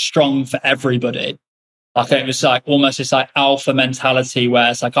was going to be strong for everybody. Like, it was like almost this like alpha mentality where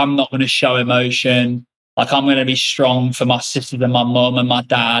it's like, I'm not going to show emotion. Like, I'm going to be strong for my sister and my mum and my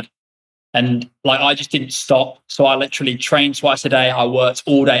dad. And like, I just didn't stop. So I literally trained twice a day. I worked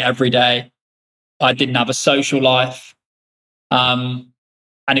all day, every day. I didn't have a social life. And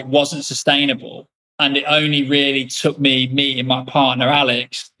it wasn't sustainable. And it only really took me meeting my partner,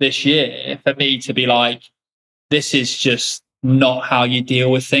 Alex, this year for me to be like, this is just not how you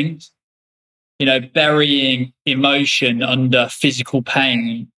deal with things. You know, burying emotion under physical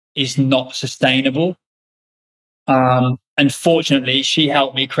pain is not sustainable. And fortunately, she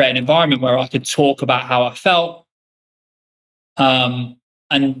helped me create an environment where I could talk about how I felt, and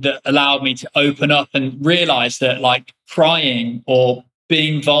that allowed me to open up and realize that like crying or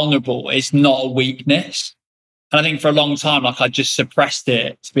being vulnerable is not a weakness. And I think for a long time, like, I just suppressed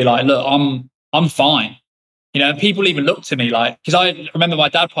it to be like, look, I'm fine. You know, and people even looked at me like, because I remember my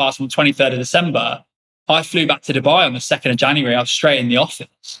dad passed on the 23rd of December. I flew back to Dubai on the 2nd of January. I was straight in the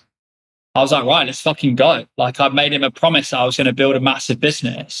office. I was like, right, let's fucking go. Like, I made him a promise that I was going to build a massive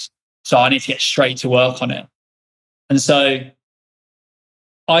business. So I need to get straight to work on it. And so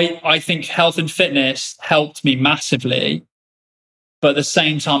I think health and fitness helped me massively. But at the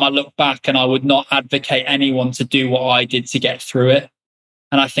same time, I look back and I would not advocate anyone to do what I did to get through it.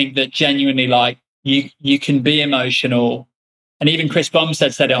 And I think that genuinely, like, you can be emotional. And even Chris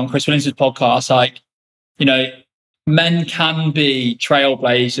Bumstead said it on Chris Williams' podcast, like, you know, men can be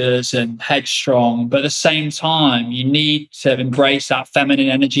trailblazers and headstrong, but at the same time, you need to embrace that feminine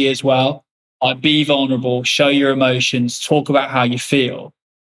energy as well. Like, be vulnerable, show your emotions, talk about how you feel.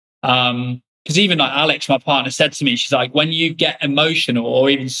 Because even like Alex, my partner, said to me, she's like, when you get emotional or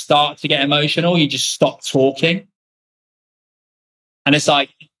even start to get emotional, you just stop talking. And it's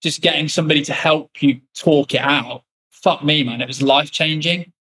like just getting somebody to help you talk it out. Fuck me, man. It was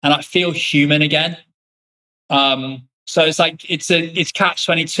life-changing. And I feel human again. So it's like, it's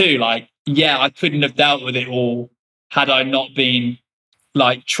catch-22. Like, yeah, I couldn't have dealt with it all had I not been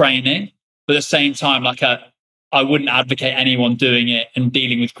like training. But at the same time, like I wouldn't advocate anyone doing it and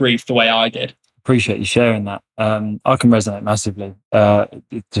dealing with grief the way I did. Appreciate you sharing that. I can resonate massively. All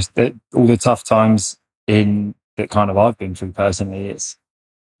the tough times in that kind of I've been through personally, it's,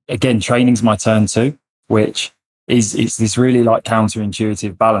 again, training's my turn too, which is this really like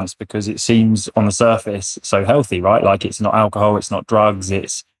counterintuitive balance, because it seems on the surface so healthy, right? Like, it's not alcohol, it's not drugs,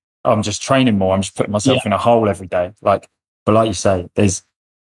 it's I'm just training more, I'm just putting myself in a hole every day. Like, but like you say, there's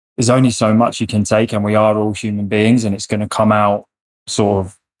only so much you can take, and we are all human beings, and it's going to come out sort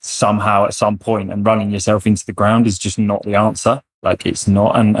of somehow at some point, and running yourself into the ground is just not the answer. Like, it's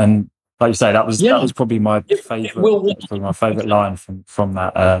not. And like you say, that was probably my favorite line from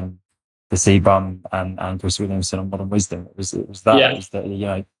that, the C-Bum and Chris Williamson on Modern Wisdom. It was that, you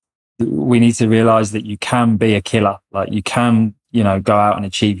know, we need to realize that you can be a killer. Like, you can, you know, go out and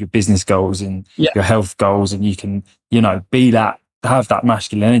achieve your business goals and your health goals, and you can, you know, be that, have that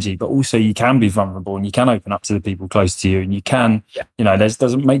masculine energy, but also you can be vulnerable and you can open up to the people close to you, and you can, you know, this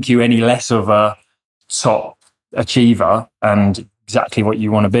doesn't make you any less of a top achiever and exactly what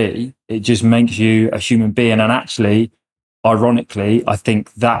you want to be. It just makes you a human being. And actually, ironically, I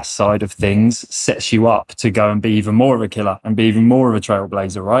think that side of things sets you up to go and be even more of a killer and be even more of a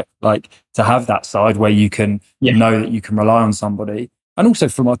trailblazer, right? Like to have that side where you can know that you can rely on somebody. And also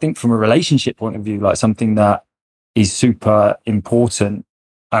from a relationship point of view, like something that is super important,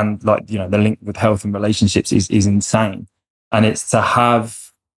 and like, the link with health and relationships is insane. And it's to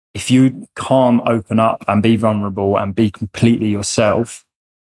have, if you can't open up and be vulnerable and be completely yourself,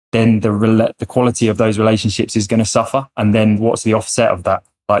 then the quality of those relationships is going to suffer. And then what's the offset of that?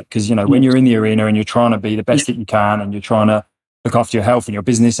 Like, because, when you're in the arena and you're trying to be the best that you can, and you're trying to look after your health and your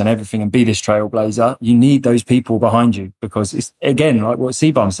business and everything and be this trailblazer, you need those people behind you, because it's, again, like what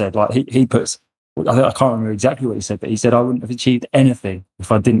Seabum said, like he puts, I can't remember exactly what he said, but he said, I wouldn't have achieved anything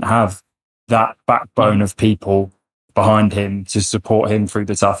if I didn't have that backbone of people behind him to support him through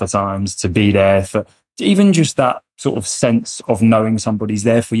the tougher times, to be there for even just that sort of sense of knowing somebody's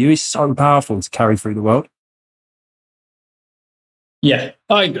there for you is so powerful to carry through the world. Yeah,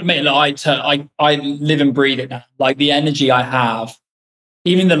 I admit, I live and breathe it now. Like the energy I have,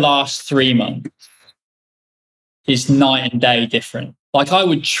 even the last 3 months, is night and day different. Like I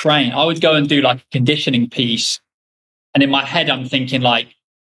would go and do like a conditioning piece, and in my head I'm thinking like,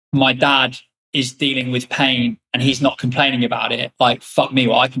 my dad is dealing with pain and he's not complaining about it. Like, fuck me,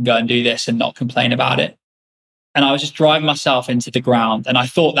 well, I can go and do this and not complain about it. And I was just driving myself into the ground. And I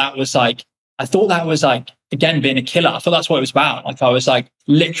thought that was like, again, being a killer. I thought that's what it was about. Like I was like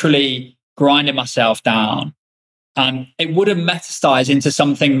literally grinding myself down. And it would have metastasized into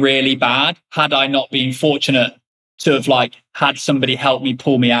something really bad had I not been fortunate to have like had somebody help me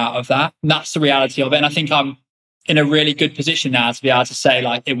pull me out of that. And that's the reality of it. And I think I'm in a really good position now to be able to say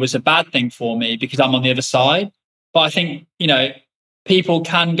like it was a bad thing for me because I'm on the other side. But I think, people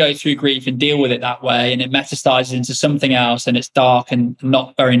can go through grief and deal with it that way, and it metastasizes into something else, and it's dark and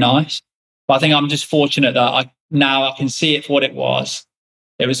not very nice. But I think I'm just fortunate that I can see it for what it was.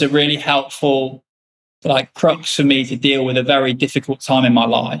 It was a really helpful like crux for me to deal with a very difficult time in my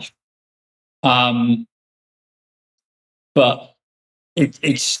life. But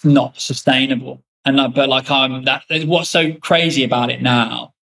it's not sustainable. And what's so crazy about it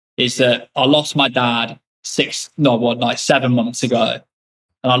now is that I lost my dad 7 months ago,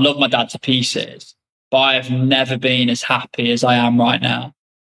 and I love my dad to pieces, but I have never been as happy as I am right now.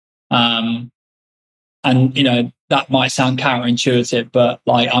 And that might sound counterintuitive, but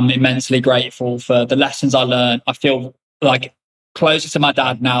like I'm immensely grateful for the lessons I learned. I feel like closer to my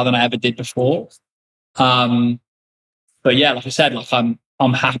dad now than I ever did before. But yeah, like I said, like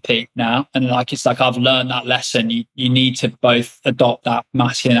I'm happy now, and like it's like I've learned that lesson. You need to both adopt that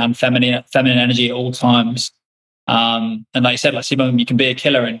masculine and feminine energy at all times. And like you said, like Simone, you can be a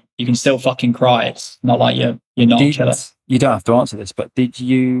killer and you can still fucking cry. It's not like you're not a killer. You don't have to answer this, but did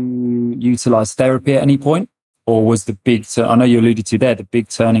you utilize therapy at any point, or was the big? I know you alluded to there. The big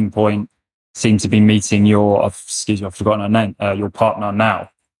turning point seemed to be meeting I've forgotten her name. Your partner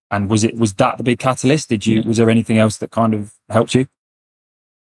now. And was that the big catalyst? Was there anything else that kind of helped you?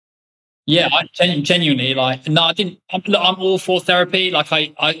 Yeah, I genuinely no, I didn't. I'm all for therapy. Like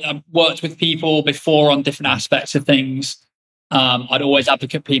I worked with people before on different aspects of things. I'd always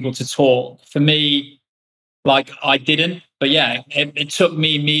advocate people to talk. For me, like I didn't, but yeah, it took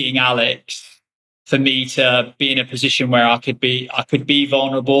me meeting Alex for me to be in a position where I could be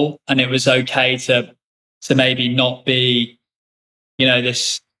vulnerable, and it was okay to maybe not be,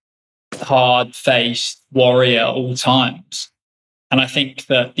 this hard-faced warrior at all times. And I think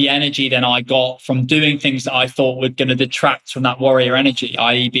that the energy then I got from doing things that I thought were going to detract from that warrior energy,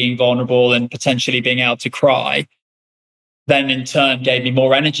 i.e. being vulnerable and potentially being able to cry, then in turn gave me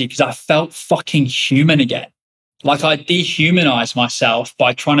more energy because I felt fucking human again. Like I dehumanized myself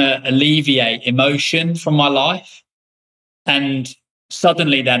by trying to alleviate emotion from my life. And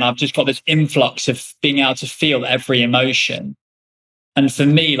suddenly then I've just got this influx of being able to feel every emotion. And for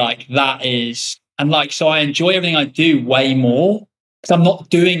me, like that is, and like, so I enjoy everything I do way more because I'm not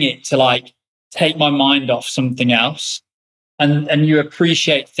doing it to like take my mind off something else. And you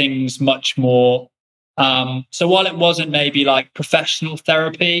appreciate things much more. So while it wasn't maybe like professional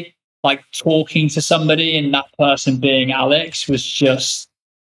therapy, like talking to somebody and that person being Alex was just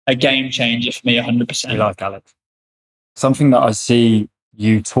a game changer for me, 100%. You like Alex? Something that I see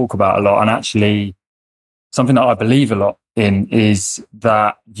you talk about a lot, and actually something that I believe a lot in, is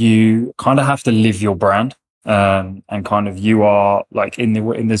that you kind of have to live your brand. And kind of you are like in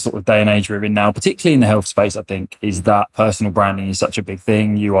the sort of day and age we're in now, particularly in the health space, I think, is that personal branding is such a big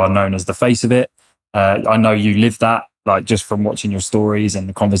thing. You are known as the face of it. I know you live that, like just from watching your stories and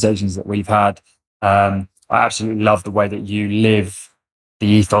the conversations that we've had. I absolutely love the way that you live the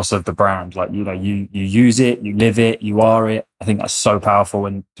ethos of the brand. Like, you know, you use it, you live it, you are it. I think that's so powerful.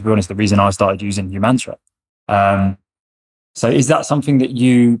 And to be honest, the reason I started using your mantra. So is that something that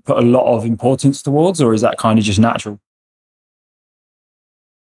you put a lot of importance towards, or is that kind of just natural?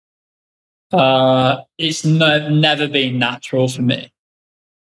 It's never been natural for me,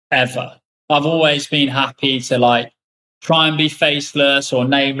 ever. I've always been happy to like try and be faceless or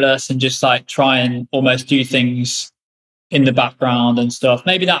nameless and just like try and almost do things in the background and stuff.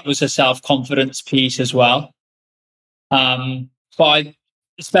 Maybe that was a self-confidence piece as well. But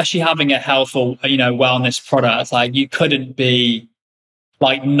especially having a health or, you know, wellness product, like you couldn't be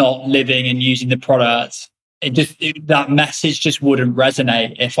like not living and using the product. That message just wouldn't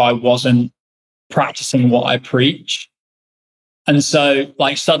resonate if I wasn't practicing what I preach. And so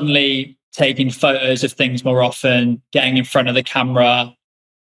like suddenly taking photos of things more often, getting in front of the camera,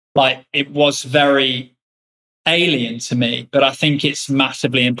 like it was very alien to me, but I think it's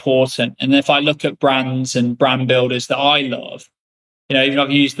massively important. And if I look at brands and brand builders that I love, you know, even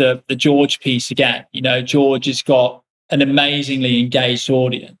I've used the George piece again, you know, George has got an amazingly engaged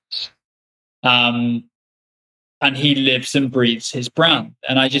audience. And he lives and breathes his brand.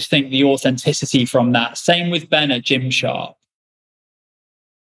 And I just think the authenticity from that, same with Ben at Gymshark.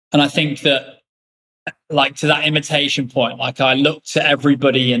 And I think that, like, to that imitation point, like I looked at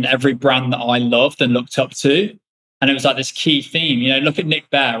everybody and every brand that I loved and looked up to, and it was like this key theme. You know, look at Nick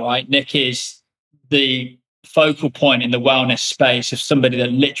Bare, right? Nick is the focal point in the wellness space of somebody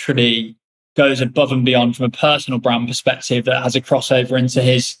that literally goes above and beyond from a personal brand perspective that has a crossover into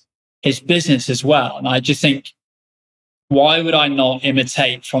his business as well. And I just think, why would I not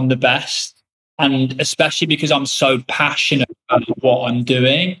imitate from the best? And especially because I'm so passionate about what I'm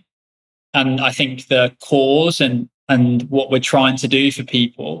doing. And I think the cause and what we're trying to do for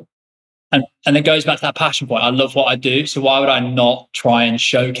people. And it goes back to that passion point. I love what I do. So why would I not try and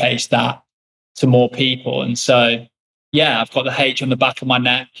showcase that to more people? And so, yeah, I've got the H on the back of my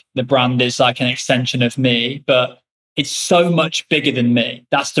neck. The brand is like an extension of me, but it's so much bigger than me.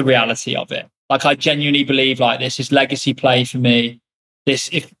 That's the reality of it. Like, I genuinely believe like this is legacy play for me. This,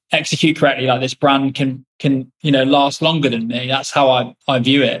 if execute correctly, like this brand can, you know, last longer than me. That's how I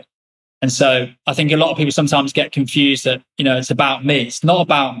view it. And so I think a lot of people sometimes get confused that, you know, it's about me. It's not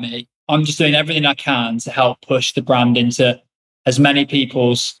about me. I'm just doing everything I can to help push the brand into as many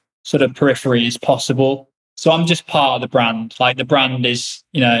people's sort of periphery as possible. So I'm just part of the brand. Like, the brand is,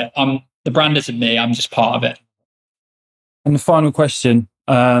 you know, the brand isn't me. I'm just part of it. And the final question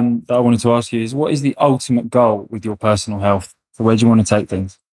that I wanted to ask you is, what is the ultimate goal with your personal health? So where do you want to take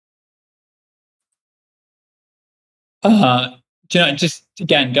things? Do you know, it just,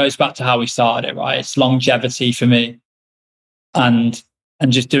 again, goes back to how we started it, right? It's longevity for me and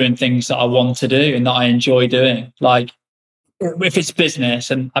just doing things that I want to do and that I enjoy doing. Like, if it's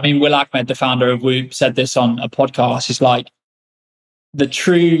business, and I mean, Will Ahmed, the founder of Whoop, said this on a podcast, is like, the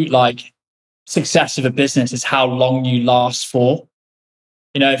true like success of a business is how long you last for.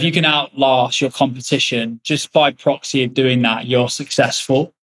 You know, if you can outlast your competition, just by proxy of doing that, you're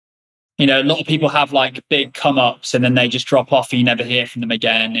successful. You know, a lot of people have like big come ups and then they just drop off and you never hear from them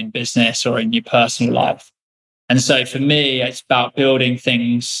again in business or in your personal life. And so for me, it's about building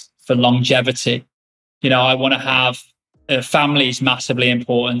things for longevity. You know, I want to have family is massively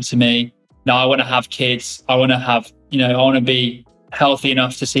important to me. Now, I want to have kids. I want to have, you know, I want to be healthy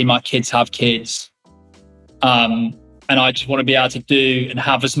enough to see my kids have kids. And I just want to be able to do and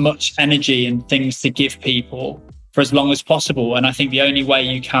have as much energy and things to give people for as long as possible. And I think the only way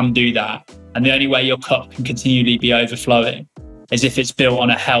you can do that, and the only way your cup can continually be overflowing, is if it's built on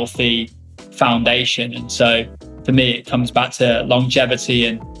a healthy foundation. And so for me, it comes back to longevity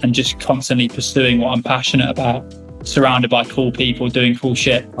and just constantly pursuing what I'm passionate about, surrounded by cool people doing cool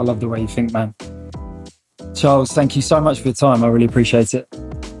shit. I love the way you think, man. Charles, thank you so much for your time. I really appreciate it.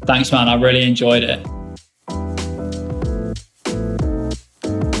 Thanks, man. I really enjoyed it.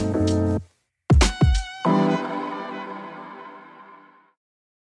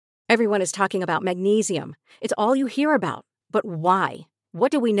 Everyone is talking about magnesium. It's all you hear about. But why?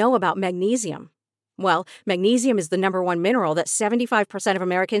 What do we know about magnesium? Well, magnesium is the number one mineral that 75% of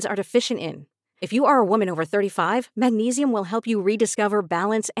Americans are deficient in. If you are a woman over 35, magnesium will help you rediscover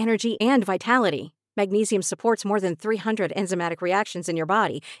balance, energy, and vitality. Magnesium supports more than 300 enzymatic reactions in your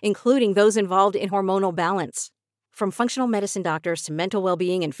body, including those involved in hormonal balance. From functional medicine doctors to mental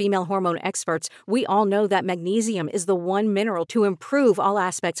well-being and female hormone experts, we all know that magnesium is the one mineral to improve all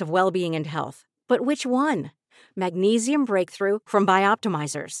aspects of well-being and health. But which one? Magnesium Breakthrough from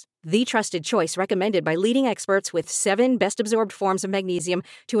Bioptimizers, the trusted choice recommended by leading experts with 7 best-absorbed forms of magnesium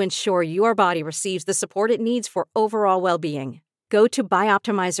to ensure your body receives the support it needs for overall well-being. Go to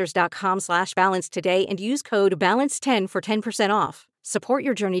bioptimizers.com/balance today and use code BALANCE10 for 10% off. Support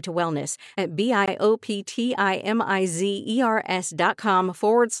your journey to wellness at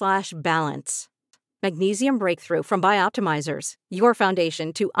bioptimizers.com/balance. Magnesium Breakthrough from Bioptimizers, your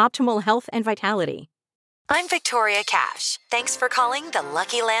foundation to optimal health and vitality. I'm Victoria Cash. Thanks for calling the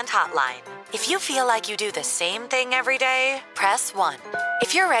Lucky Land Hotline. If you feel like you do the same thing every day, press 1.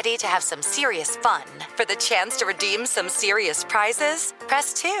 If you're ready to have some serious fun for the chance to redeem some serious prizes,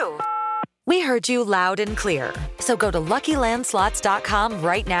 press 2. We heard you loud and clear. So go to LuckyLandSlots.com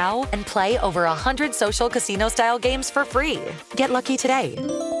right now and play over 100 social casino-style games for free. Get lucky today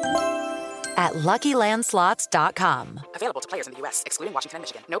at LuckyLandSlots.com. Available to players in the U.S., excluding Washington and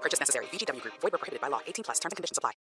Michigan. No purchase necessary. VGW Group. Void where prohibited by law. 18+. Terms and conditions apply.